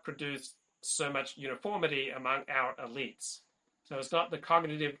about what produced so much uniformity among our elites. So it's not the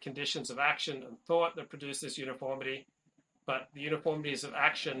cognitive conditions of action and thought that produce this uniformity, but the uniformities of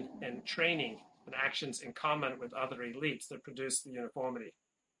action and training and actions in common with other elites that produce the uniformity.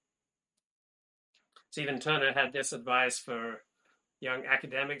 Stephen Turner had this advice for young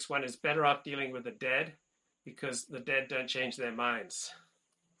academics. One is better off dealing with the dead because the dead don't change their minds.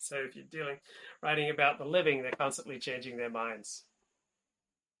 So if you're writing about the living, they're constantly changing their minds.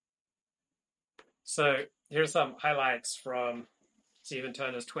 So here's some highlights from Stephen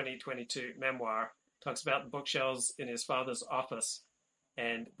Turner's 2022 memoir. Talks about the bookshelves in his father's office.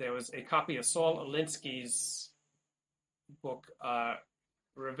 And there was a copy of Saul Alinsky's book,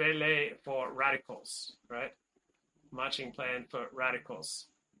 Réveillé for Radicals, right? Marching Plan for Radicals.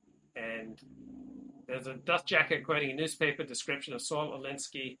 And there's a dust jacket quoting a newspaper description of Saul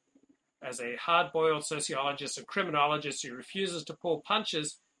Alinsky as a hard-boiled sociologist and criminologist who refuses to pull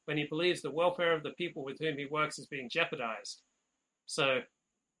punches when he believes the welfare of the people with whom he works is being jeopardized. So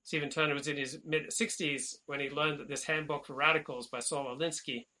Stephen Turner was in his mid-60s when he learned that this handbook for radicals by Saul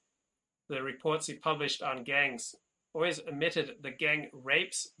Alinsky, the reports he published on gangs, always omitted the gang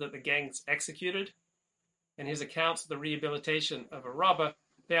rapes that the gangs executed, and his accounts of the rehabilitation of a robber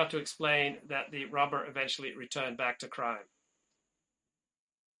failed to explain that the robber eventually returned back to crime.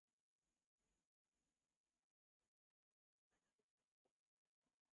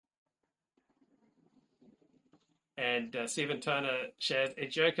 And Stephen Turner shares a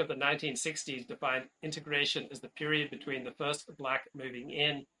joke of the 1960s defined integration as the period between the first black moving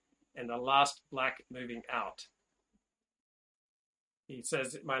in and the last black moving out. He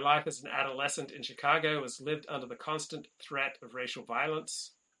says, my life as an adolescent in Chicago was lived under the constant threat of racial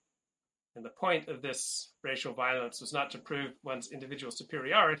violence. And the point of this racial violence was not to prove one's individual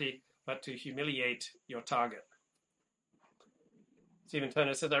superiority, but to humiliate your target. Stephen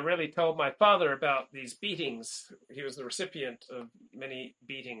Turner says, I rarely told my father about these beatings. He was the recipient of many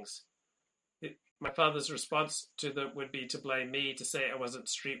beatings. My father's response to them would be to blame me, to say I wasn't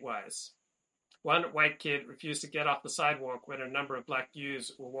streetwise. One white kid refused to get off the sidewalk when a number of black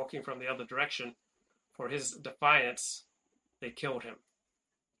youths were walking from the other direction. For his defiance, they killed him.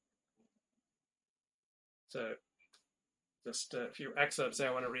 So just a few excerpts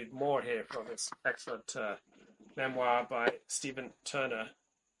there. I want to read more here from this excellent memoir by Stephen Turner.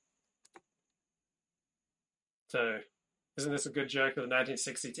 So, isn't this a good joke of the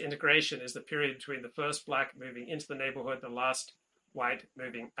 1960s? Integration is the period between the first black moving into the neighborhood, the last white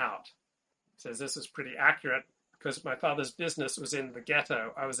moving out. Says this is pretty accurate because my father's business was in the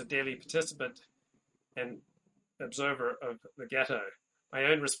ghetto. I was a daily participant and observer of the ghetto. My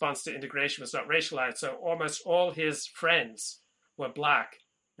own response to integration was not racialized, so almost all his friends were black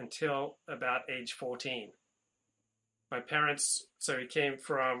until about age 14. My parents, so he came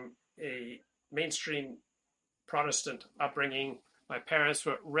from a mainstream Protestant upbringing. My parents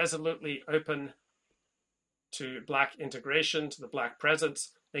were resolutely open to black integration, to the black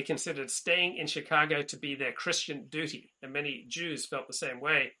presence. They considered staying in Chicago to be their Christian duty, and many Jews felt the same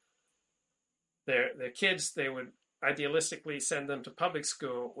way. Their kids, they would idealistically send them to public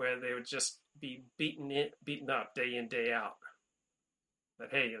school where they would just be beaten up day in, day out. But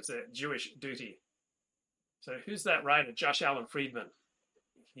hey, it's a Jewish duty. So who's that writer? Josh Allen Friedman.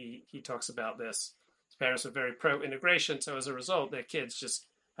 He talks about this. His parents were very pro-integration, so as a result, their kids just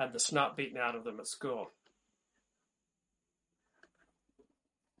had the snot beaten out of them at school.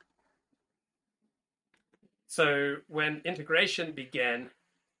 So when integration began,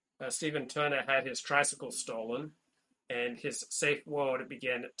 Stephen Turner had his tricycle stolen, and his safe ward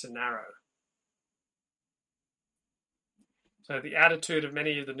began to narrow. So the attitude of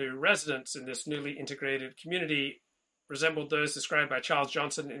many of the new residents in this newly integrated community resembled those described by Charles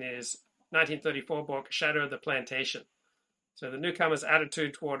Johnson in his 1934 book, Shadow of the Plantation. So the newcomers'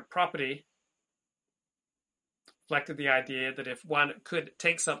 attitude toward property reflected the idea that if one could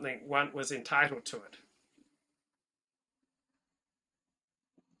take something, one was entitled to it.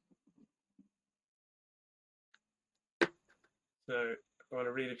 So I want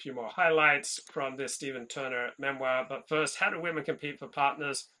to read a few more highlights from this Stephen Turner memoir. But first, How Do Women Compete for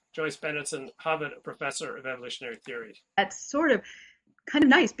Partners? Joyce Benenson, Harvard professor of evolutionary theory. That's sort of kind of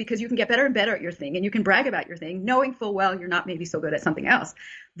nice because you can get better and better at your thing and you can brag about your thing, knowing full well you're not maybe so good at something else.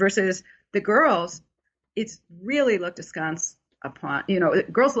 Versus the girls, it's really looked askance upon.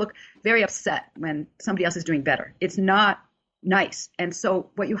 Girls look very upset when somebody else is doing better. It's not nice. And so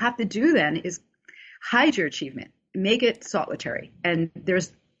what you have to do then is hide your achievement. Make it solitary. And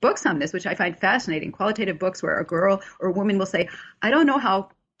there's books on this, which I find fascinating, qualitative books where a girl or a woman will say, I don't know how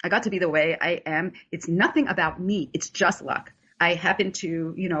I got to be the way I am. It's nothing about me. It's just luck. I happen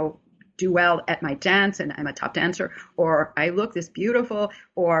to, do well at my dance and I'm a top dancer, or I look this beautiful,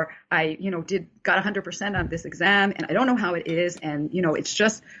 or I, got 100% on this exam and I don't know how it is. And, it's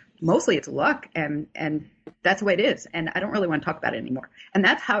just mostly it's luck and that's the way it is. And I don't really want to talk about it anymore. And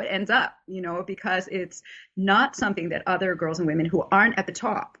that's how it ends up, because it's not something that other girls and women who aren't at the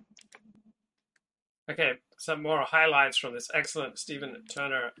top. Okay, some more highlights from this excellent Stephen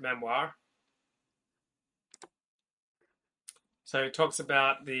Turner memoir. So he talks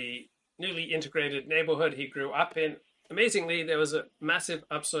about the newly integrated neighborhood he grew up in. Amazingly, there was a massive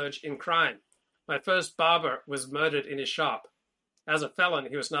upsurge in crime. My first barber was murdered in his shop. As a felon,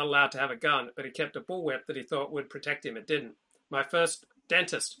 he was not allowed to have a gun, but he kept a bullwhip that he thought would protect him. It didn't. My first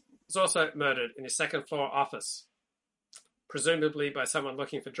dentist was also murdered in his second-floor office, presumably by someone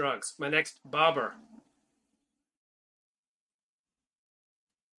looking for drugs. My next barber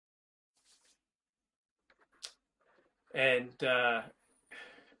and the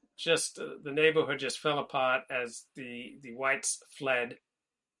neighborhood just fell apart as the whites fled,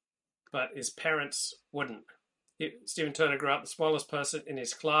 but his parents wouldn't. Stephen Turner grew up the smallest person in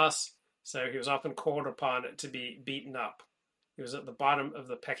his class, so he was often called upon to be beaten up. He was at the bottom of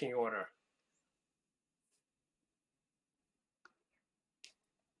the pecking order.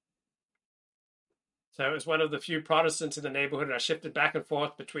 So it was one of the few Protestants in the neighborhood, and I shifted back and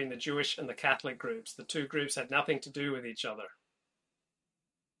forth between the Jewish and the Catholic groups. The two groups had nothing to do with each other.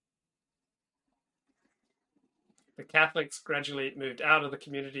 The Catholics gradually moved out of the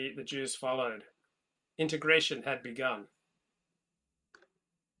community. The Jews followed. Integration had begun.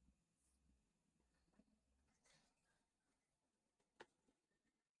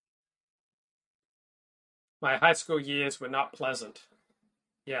 My high school years were not pleasant.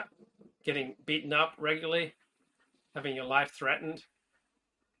 Yeah, getting beaten up regularly, having your life threatened,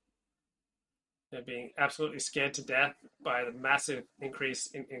 being absolutely scared to death by the massive increase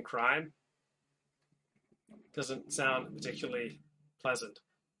in crime doesn't sound particularly pleasant.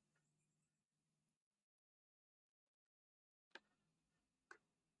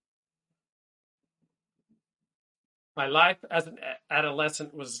 My life as an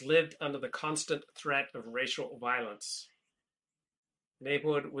adolescent was lived under the constant threat of racial violence. The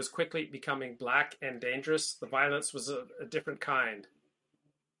neighborhood was quickly becoming black and dangerous. The violence was a different kind.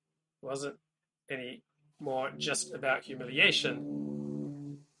 It wasn't any more just about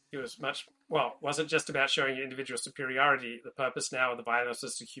humiliation. It was wasn't just about showing your individual superiority. The purpose now of the violence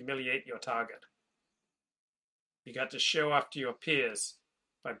was to humiliate your target. You got to show off to your peers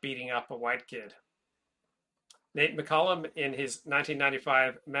by beating up a white kid. Nate McCollum, in his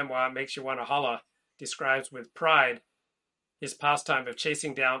 1995 memoir, Makes You Wanna Holler, describes with pride his pastime of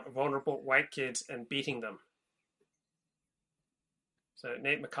chasing down vulnerable white kids and beating them. So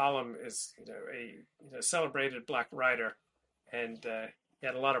Nate McCollum is a celebrated black writer, and he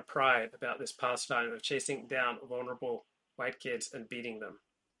had a lot of pride about this pastime of chasing down vulnerable white kids and beating them.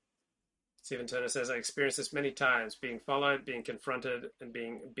 Stephen Turner says, I experienced this many times, being followed, being confronted, and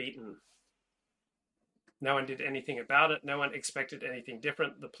being beaten. No one did anything about it. No one expected anything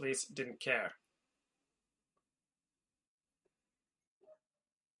different. The police didn't care.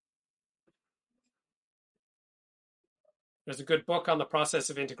 There's a good book on the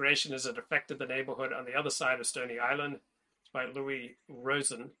process of integration as it affected the neighborhood on the other side of Stony Island. It's by Louis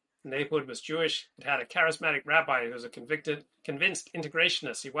Rosen. The neighborhood was Jewish. It had a charismatic rabbi who was a convinced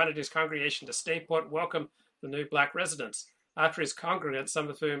integrationist. He wanted his congregation to stay put, welcome the new black residents. After his congregants, some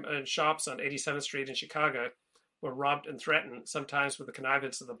of whom owned shops on 87th Street in Chicago, were robbed and threatened, sometimes with the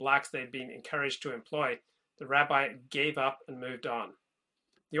connivance of the blacks they'd been encouraged to employ, the rabbi gave up and moved on.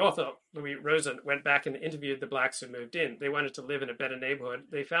 The author, Louis Rosen, went back and interviewed the blacks who moved in. They wanted to live in a better neighborhood.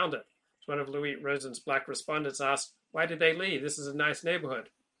 They found it. One of Louis Rosen's black respondents asked, "Why did they leave? This is a nice neighborhood."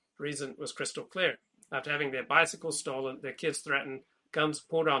 The reason was crystal clear. After having their bicycles stolen, their kids threatened, guns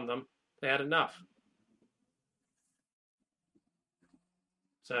pulled on them, they had enough.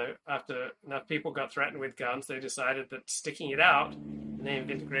 So after enough people got threatened with guns, they decided that sticking it out in the name of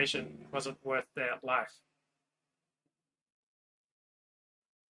integration wasn't worth their life.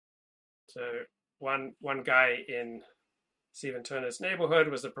 So one guy in Stephen Turner's neighborhood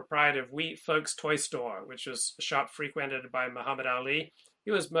was the proprietor of Wee Folks Toy Store, which was a shop frequented by Muhammad Ali.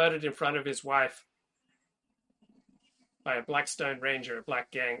 He was murdered in front of his wife by a Blackstone Ranger, a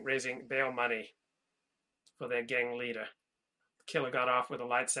black gang, raising bail money for their gang leader. The killer got off with a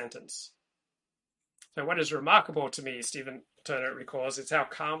light sentence. So what is remarkable to me, Stephen Turner recalls, is how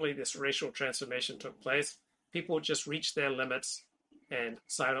calmly this racial transformation took place. People just reached their limits and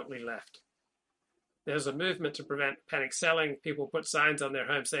silently left. There's a movement to prevent panic selling. People put signs on their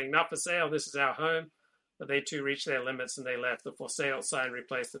homes saying, "Not for sale, this is our home." But they too reached their limits and they left. The for sale sign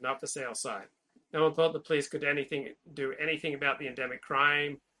replaced the not for sale sign. No one thought the police could do anything about the endemic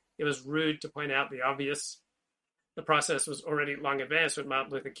crime. It was rude to point out the obvious. The process was already long advanced when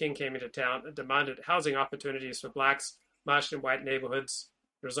Martin Luther King came into town and demanded housing opportunities for blacks, marched in white neighborhoods.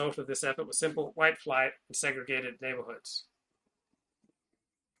 The result of this effort was simple: white flight and segregated neighborhoods.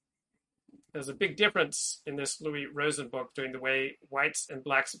 There's a big difference in this Louis Rosen book between the way whites and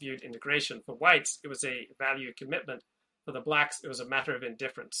blacks viewed integration. For whites, it was a value commitment. For the blacks, it was a matter of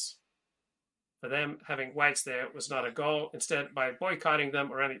indifference. For them, having whites there was not a goal. Instead, by boycotting them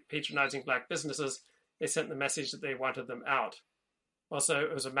or only patronizing black businesses, they sent the message that they wanted them out. Also,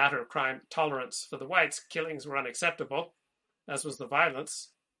 it was a matter of crime tolerance. For the whites, killings were unacceptable, as was the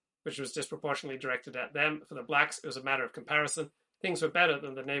violence, which was disproportionately directed at them. For the blacks, it was a matter of comparison. Things were better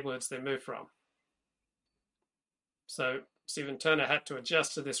than the neighborhoods they moved from. So Stephen Turner had to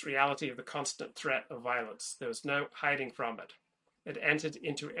adjust to this reality of the constant threat of violence. There was no hiding from it. It entered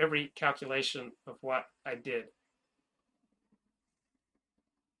into every calculation of what I did.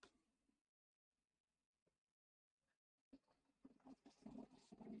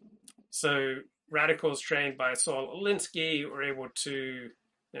 So radicals trained by Saul Alinsky were able to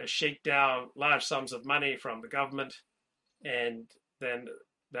shake down large sums of money from the government, and then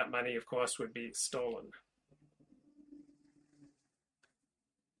that money, of course, would be stolen.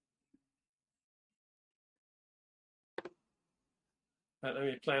 Let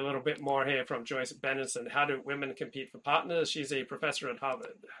me play a little bit more here from Joyce Benenson. How do women compete for partners? She's a professor at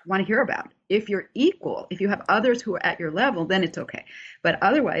Harvard. Want to hear about. If you're equal, if you have others who are at your level, then it's okay. But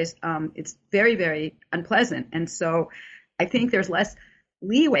otherwise, it's very, very unpleasant. And so I think there's less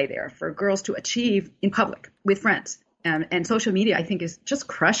leeway there for girls to achieve in public with friends. And social media, I think, is just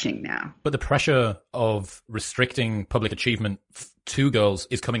crushing now. But the pressure of restricting public achievement to girls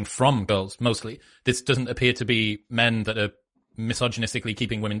is coming from girls, mostly. This doesn't appear to be men that are misogynistically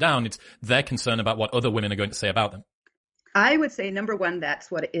keeping women down. It's their concern about what other women are going to say about them. I would say, number one,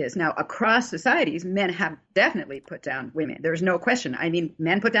 that's what it is. Now, across societies, men have definitely put down women. There's no question. I mean,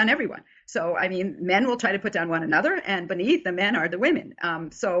 men put down everyone. So, I mean, men will try to put down one another, and beneath the men are the women.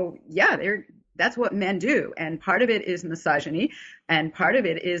 So, yeah, that's what men do. And part of it is misogyny, and part of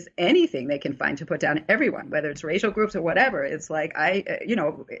it is anything they can find to put down everyone, whether it's racial groups or whatever. It's like,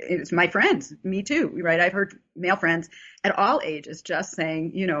 it's my friends, me too, right? I've heard male friends at all ages just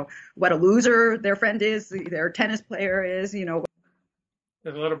saying, what a loser their friend is, their tennis player is, There's a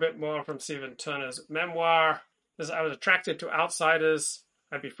little bit more from Stephen Turner's memoir. I was attracted to outsiders.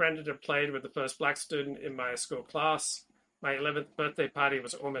 I befriended and played with the first black student in my school class. My 11th birthday party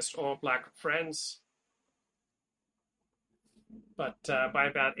was almost all black friends. But by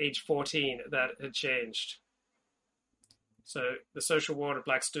about age 14, that had changed. So the social world of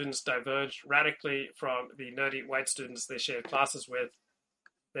black students diverged radically from the nerdy white students they shared classes with.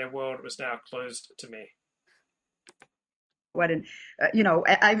 Their world was now closed to me. And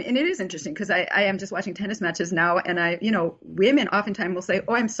it is interesting because I am just watching tennis matches now, and women oftentimes will say,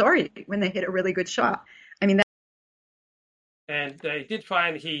 "Oh, I'm sorry," when they hit a really good shot. I mean, and they did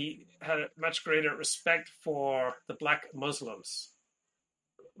find he had a much greater respect for the black Muslims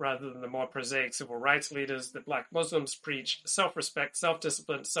rather than the more prosaic civil rights leaders. The black Muslims preach self-respect,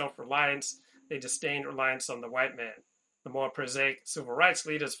 self-discipline, self-reliance. They disdained reliance on the white man. The more prosaic civil rights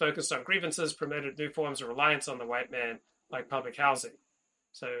leaders focused on grievances, promoted new forms of reliance on the white man, like public housing.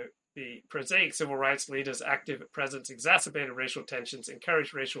 So the prosaic civil rights leaders' active presence exacerbated racial tensions,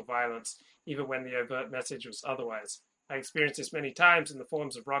 encouraged racial violence, even when the overt message was otherwise. I experienced this many times in the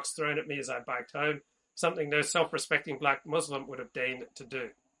forms of rocks thrown at me as I biked home, something no self-respecting black Muslim would have deigned to do.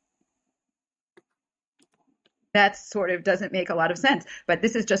 That sort of doesn't make a lot of sense. But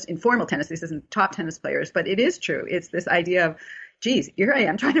this is just informal tennis. This isn't top tennis players. But it is true. It's this idea of, geez, here I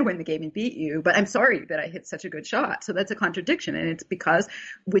am trying to win the game and beat you, but I'm sorry that I hit such a good shot. So that's a contradiction. And it's because,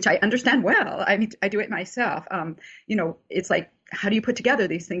 which I understand well, I mean, I do it myself. It's like, how do you put together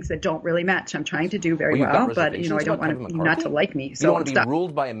these things that don't really match? I'm trying to do very well, but, I don't want you not to like me. So you don't want to be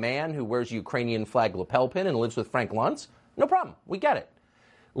ruled by a man who wears a Ukrainian flag lapel pin and lives with Frank Luntz? No problem. We get it.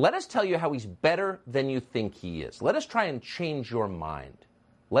 Let us tell you how he's better than you think he is. Let us try and change your mind.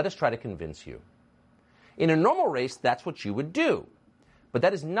 Let us try to convince you. In a normal race, that's what you would do. But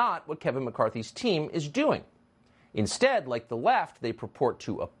that is not what Kevin McCarthy's team is doing. Instead, like the left, they purport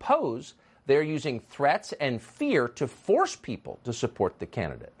to oppose. They're using threats and fear to force people to support the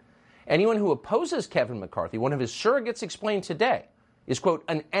candidate. Anyone who opposes Kevin McCarthy, one of his surrogates explained today, is, quote,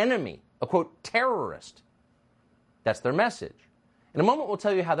 an enemy, a, quote, terrorist. That's their message. In a moment, we'll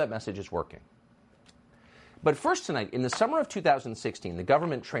tell you how that message is working. But first tonight, in the summer of 2016, the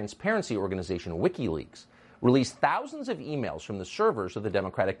government transparency organization WikiLeaks released thousands of emails from the servers of the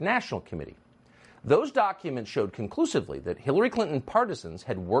Democratic National Committee. Those documents showed conclusively that Hillary Clinton partisans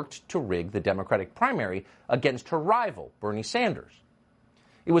had worked to rig the Democratic primary against her rival, Bernie Sanders.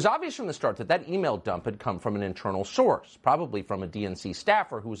 It was obvious from the start that that email dump had come from an internal source, probably from a DNC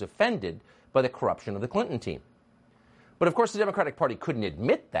staffer who was offended by the corruption of the Clinton team. But of course, the Democratic Party couldn't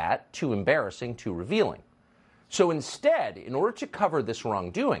admit that, too embarrassing, too revealing. So instead, in order to cover this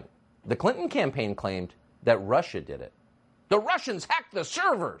wrongdoing, the Clinton campaign claimed that Russia did it. The Russians hacked the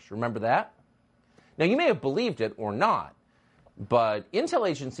servers, remember that? Now, you may have believed it or not, but intel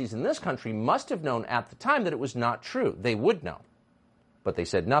agencies in this country must have known at the time that it was not true. They would know. But they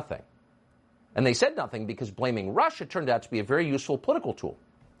said nothing. And they said nothing because blaming Russia turned out to be a very useful political tool.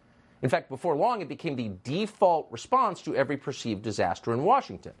 In fact, before long, it became the default response to every perceived disaster in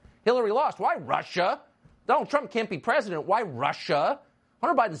Washington. Hillary lost. Why Russia? Donald Trump can't be president. Why Russia?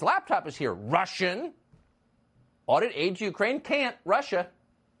 Hunter Biden's laptop is here. Russian. Audit aid to Ukraine? Can't. Russia.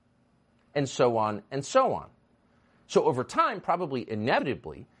 And so on and so on. So over time, probably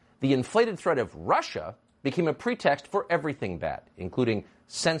inevitably, the inflated threat of Russia became a pretext for everything bad, including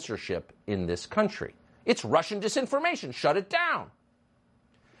censorship in this country. It's Russian disinformation. Shut it down.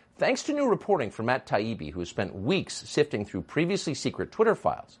 Thanks to new reporting from Matt Taibbi, who has spent weeks sifting through previously secret Twitter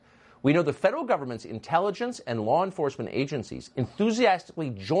files, we know the federal government's intelligence and law enforcement agencies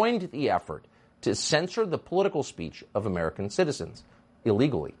enthusiastically joined the effort to censor the political speech of American citizens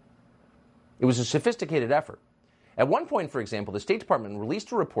illegally. It was a sophisticated effort. At one point, for example, the State Department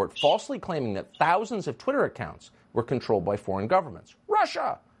released a report falsely claiming that thousands of Twitter accounts were controlled by foreign governments.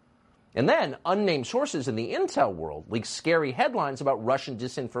 Russia! And then, unnamed sources in the intel world leaked scary headlines about Russian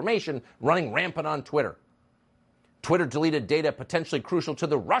disinformation running rampant on Twitter. Twitter deleted data potentially crucial to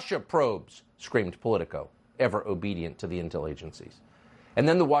the Russia probes, screamed Politico, ever obedient to the intel agencies. And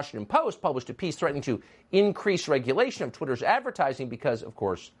then the Washington Post published a piece threatening to increase regulation of Twitter's advertising because, of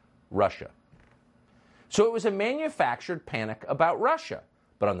course, Russia. So it was a manufactured panic about Russia.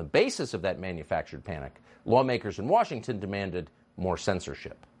 But on the basis of that manufactured panic, lawmakers in Washington demanded more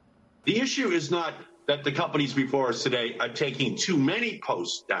censorship. The issue is not that the companies before us today are taking too many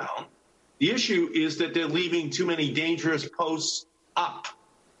posts down. The issue is that they're leaving too many dangerous posts up.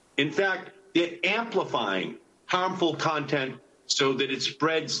 In fact, they're amplifying harmful content so that it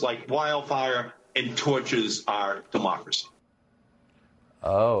spreads like wildfire and torches our democracy.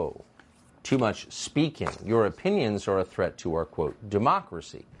 Oh, too much speaking. Your opinions are a threat to our, quote,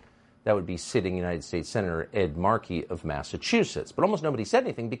 democracy. That would be sitting United States Senator Ed Markey of Massachusetts. But almost nobody said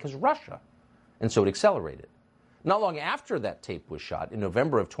anything because Russia. And so it accelerated. Not long after that tape was shot, in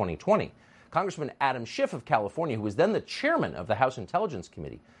November of 2020, Congressman Adam Schiff of California, who was then the chairman of the House Intelligence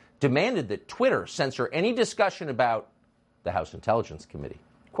Committee, demanded that Twitter censor any discussion about the House Intelligence Committee.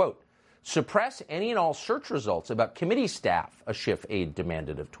 Quote, suppress any and all search results about committee staff, a Schiff aide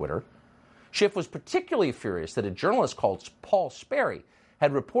demanded of Twitter. Schiff was particularly furious that a journalist called Paul Sperry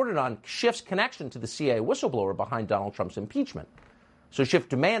had reported on Schiff's connection to the CIA whistleblower behind Donald Trump's impeachment. So Schiff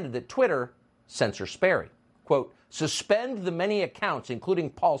demanded that Twitter censor Sperry. Quote, suspend the many accounts, including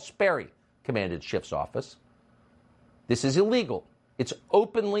Paul Sperry, commanded Schiff's office. This is illegal. It's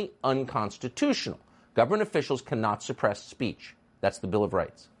openly unconstitutional. Government officials cannot suppress speech. That's the Bill of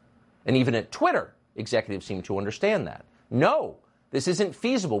Rights. And even at Twitter, executives seem to understand that. No, this isn't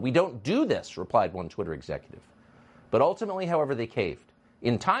feasible. We don't do this, replied one Twitter executive. But ultimately, however, they caved.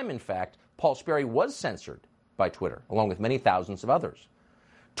 In time, in fact, Paul Sperry was censored by Twitter, along with many thousands of others.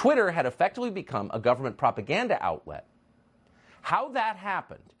 Twitter had effectively become a government propaganda outlet. How that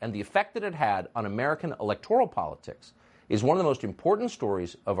happened and the effect that it had on American electoral politics is one of the most important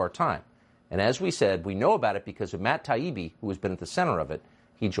stories of our time. And as we said, we know about it because of Matt Taibbi, who has been at the center of it.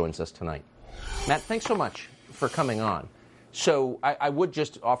 He joins us tonight. Matt, thanks so much for coming on. So I would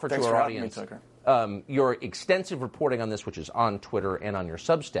just offer to our audience your extensive reporting on this, which is on Twitter and on your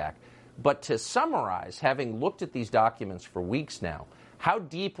Substack. But to summarize, having looked at these documents for weeks now, how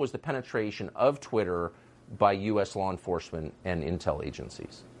deep was the penetration of Twitter by U.S. law enforcement and intel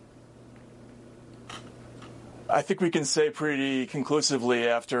agencies? I think we can say pretty conclusively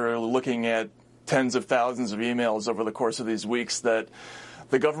after looking at tens of thousands of emails over the course of these weeks that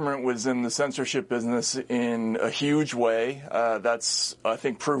the government was in the censorship business in a huge way. That's, I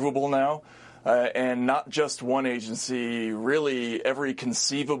think, provable now. And not just one agency, really every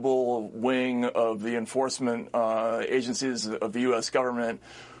conceivable wing of the enforcement agencies of the U.S. government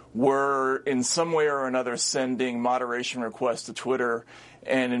were in some way or another sending moderation requests to Twitter.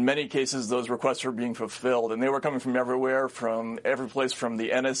 And in many cases, those requests were being fulfilled. And they were coming from everywhere, from every place from the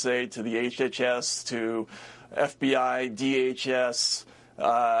NSA to the HHS to FBI, DHS,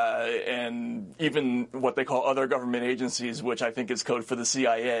 and even what they call other government agencies, which I think is code for the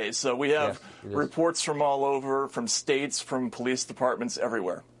CIA. So we have reports from all over, from states, from police departments,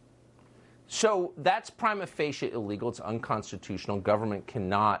 everywhere. So that's prima facie illegal. It's unconstitutional. Government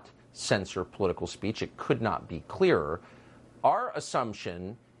cannot censor political speech. It could not be clearer. Our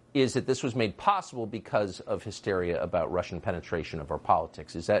assumption is that this was made possible because of hysteria about Russian penetration of our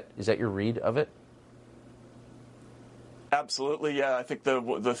politics. Is that your read of it? Absolutely, yeah. I think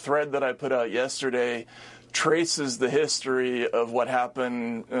the thread that I put out yesterday traces the history of what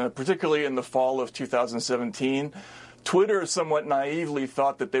happened, particularly in the fall of 2017. Twitter somewhat naively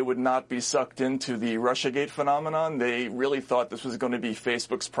thought that they would not be sucked into the Russiagate phenomenon. They really thought this was going to be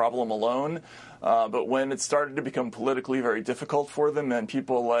Facebook's problem alone. But when it started to become politically very difficult for them, and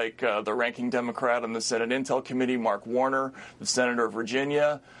people like the ranking Democrat on the Senate Intel Committee, Mark Warner, the senator of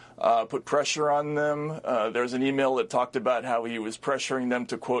Virginia, put pressure on them. There's an email that talked about how he was pressuring them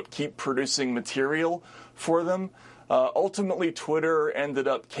to, quote, keep producing material for them. Ultimately, Twitter ended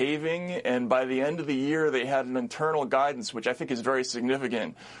up caving, and by the end of the year, they had an internal guidance, which I think is very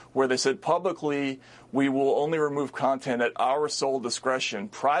significant, where they said publicly, we will only remove content at our sole discretion.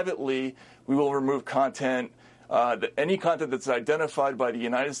 Privately, we will remove content, any content that's identified by the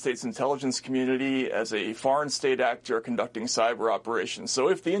United States intelligence community as a foreign state actor conducting cyber operations. So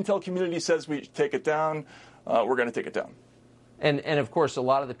if the intel community says we take it down, we're going to take it down. And of course, a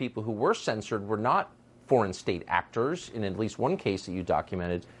lot of the people who were censored were not foreign state actors. In at least one case that you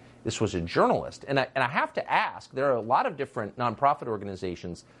documented, this was a journalist. And I have to ask, there are a lot of different nonprofit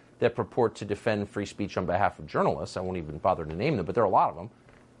organizations that purport to defend free speech on behalf of journalists. I won't even bother to name them, but there are a lot of them.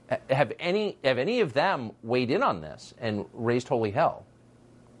 Have any of them weighed in on this and raised holy hell?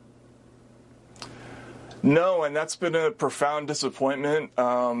 No, and that's been a profound disappointment.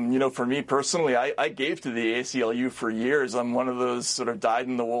 For me personally, I gave to the ACLU for years. I'm one of those sort of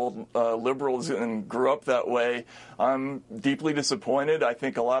dyed-in-the-wool liberals and grew up that way. I'm deeply disappointed. I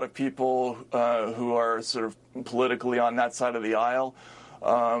think a lot of people who are sort of politically on that side of the aisle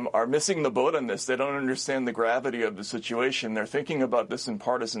are missing the boat on this. They don't understand the gravity of the situation. They're thinking about this in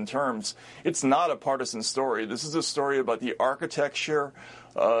partisan terms. It's not a partisan story. This is a story about the architecture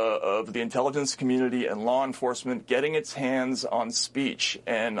of the intelligence community and law enforcement getting its hands on speech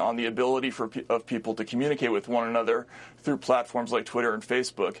and on the ability of people to communicate with one another through platforms like Twitter and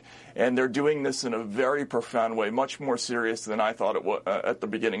Facebook. And they're doing this in a very profound way, much more serious than I thought it was at the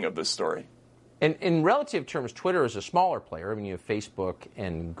beginning of this story. And in relative terms, Twitter is a smaller player. I mean, you have Facebook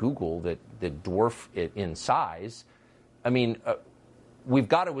and Google that dwarf it in size. I mean, we've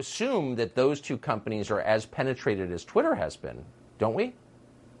got to assume that those two companies are as penetrated as Twitter has been, don't we?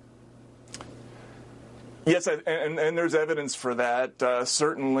 Yes, and there's evidence for that.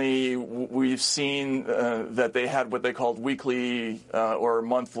 Certainly, we've seen that they had what they called weekly or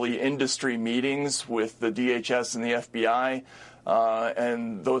monthly industry meetings with the DHS and the FBI,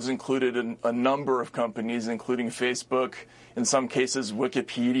 and those included a number of companies, including Facebook, in some cases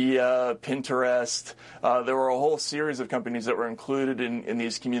Wikipedia, Pinterest. There were a whole series of companies that were included in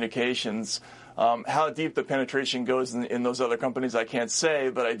these communications. How deep the penetration goes in those other companies, I can't say,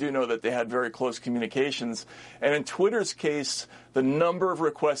 but I do know that they had very close communications. And in Twitter's case, the number of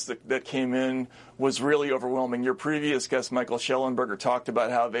requests that came in was really overwhelming. Your previous guest, Michael Schellenberger, talked about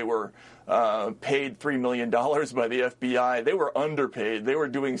how they were paid $3 million by the FBI. They were underpaid. They were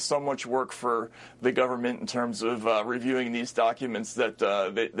doing so much work for the government in terms of reviewing these documents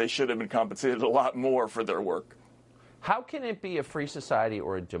that they should have been compensated a lot more for their work. How can it be a free society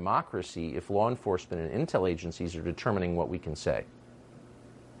or a democracy if law enforcement and intel agencies are determining what we can say?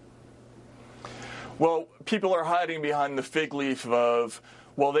 Well, people are hiding behind the fig leaf of,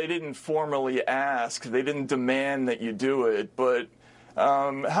 well, they didn't formally ask, they didn't demand that you do it, but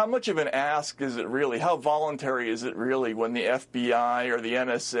how much of an ask is it really? How voluntary is it really when the FBI or the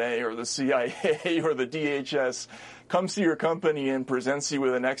NSA or the CIA or the DHS comes to your company and presents you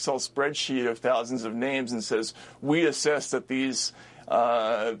with an Excel spreadsheet of thousands of names and says, we assess that these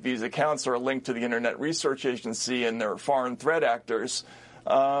accounts are linked to the Internet Research Agency and they're foreign threat actors?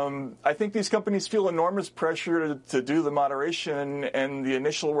 I think these companies feel enormous pressure to do the moderation, and the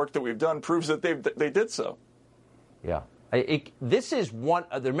initial work that we've done proves that they did so. Yeah. This is one.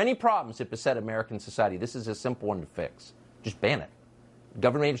 There are many problems that beset American society. This is a simple one to fix. Just ban it.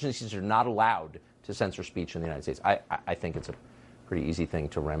 Government agencies are not allowed to censor speech in the United States. I think it's a pretty easy thing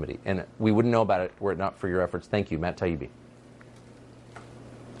to remedy. And we wouldn't know about it were it not for your efforts. Thank you, Matt Taibbi.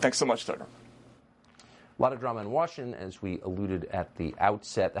 Thanks so much, Tucker. A lot of drama in Washington, as we alluded at the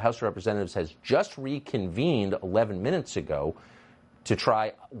outset. The House of Representatives has just reconvened 11 minutes ago to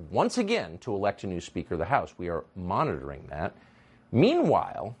try once again to elect a new Speaker of the House. We are monitoring that.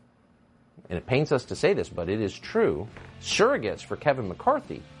 Meanwhile, and it pains us to say this, but it is true, surrogates for Kevin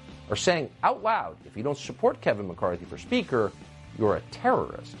McCarthy are saying out loud, if you don't support Kevin McCarthy for Speaker, you're a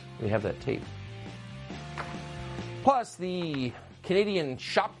terrorist. We have that tape. Plus, the Canadian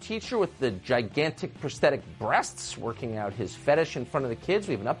shop teacher with the gigantic prosthetic breasts working out his fetish in front of the kids.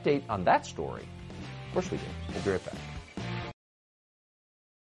 We have an update on that story. Of course we do. We'll be right back.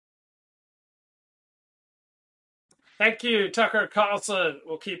 Thank you, Tucker Carlson.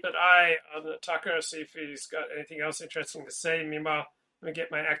 We'll keep an eye on Tucker, see if he's got anything else interesting to say. Meanwhile, let me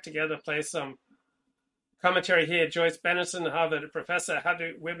get my act together, play some commentary here. Joyce Bennison, Harvard professor. How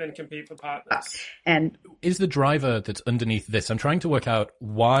do women compete for partners? And is the driver that's underneath this? I'm trying to work out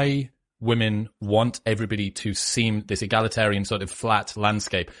why women want everybody to seem this egalitarian sort of flat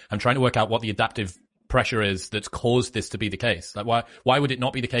landscape. I'm trying to work out what the adaptive pressure is that's caused this to be the case. Like why would it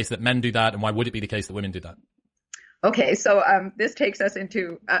not be the case that men do that, and why would it be the case that women do that? Okay, so this takes us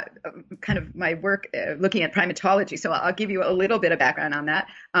into kind of my work looking at primatology. So I'll give you a little bit of background on that.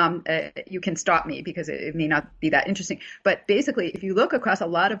 You can stop me because it may not be that interesting. But basically, if you look across a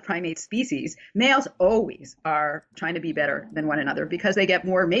lot of primate species, males always are trying to be better than one another because they get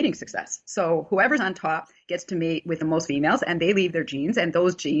more mating success. So whoever's on top gets to mate with the most females, and they leave their genes, and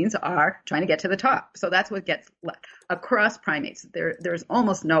those genes are trying to get to the top. So that's what gets left. Across primates, there's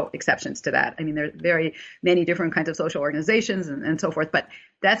almost no exceptions to that. I mean, there's very many different kinds of social organizations and so forth, but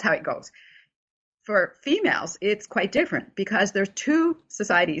that's how it goes. For females, it's quite different because there's two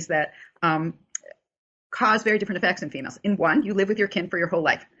societies that cause very different effects in females. In one, you live with your kin for your whole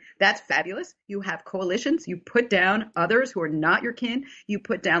life. That's fabulous. You have coalitions. You put down others who are not your kin. You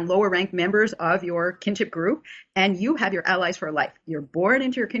put down lower ranked members of your kinship group, and you have your allies for life. You're born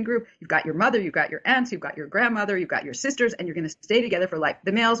into your kin group. You've got your mother, you've got your aunts, you've got your grandmother, you've got your sisters, and you're going to stay together for life.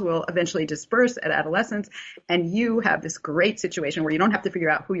 The males will eventually disperse at adolescence, and you have this great situation where you don't have to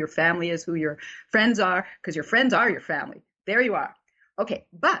figure out who your family is, who your friends are, because your friends are your family. There you are. Okay,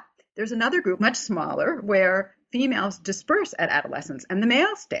 but there's another group, much smaller, where females disperse at adolescence and the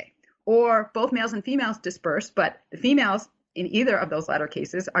males stay. Or both males and females disperse, but the females in either of those latter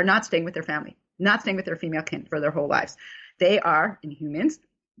cases are not staying with their family, not staying with their female kin for their whole lives. They are, in humans,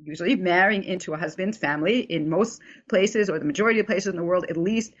 usually marrying into a husband's family. In most places, or the majority of places in the world, at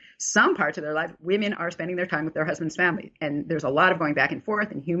least some parts of their life, women are spending their time with their husband's family. And there's a lot of going back and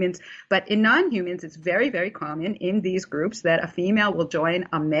forth in humans. But in non-humans, it's very, very common in these groups that a female will join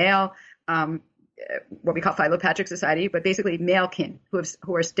a male what we call philopatric society, but basically male kin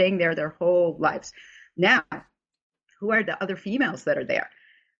who are staying there their whole lives. Now, who are the other females that are there?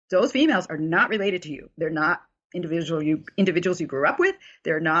 Those females are not related to you. They're not individuals you grew up with.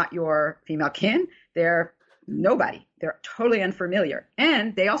 They're not your female kin. They're nobody. They're totally unfamiliar.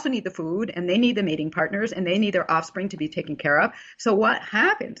 And they also need the food, and they need the mating partners, and they need their offspring to be taken care of. So what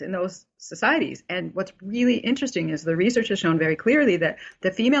happens in those societies? And what's really interesting is the research has shown very clearly that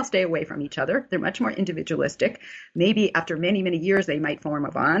the females stay away from each other. They're much more individualistic. Maybe after many, many years, they might form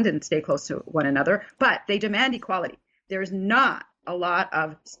a bond and stay close to one another, but they demand equality. There's not a lot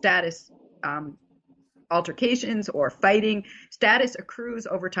of status altercations or fighting. Status accrues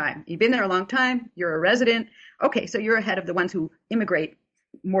over time. You've been there a long time. You're a resident. Okay, so you're ahead of the ones who immigrate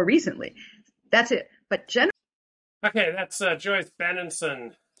more recently. That's it. But generally. Okay, that's Joyce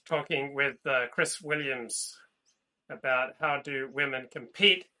Benenson talking with Chris Williams about how do women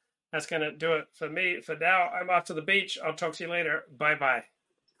compete. That's going to do it for me. For now, I'm off to the beach. I'll talk to you later. Bye-bye.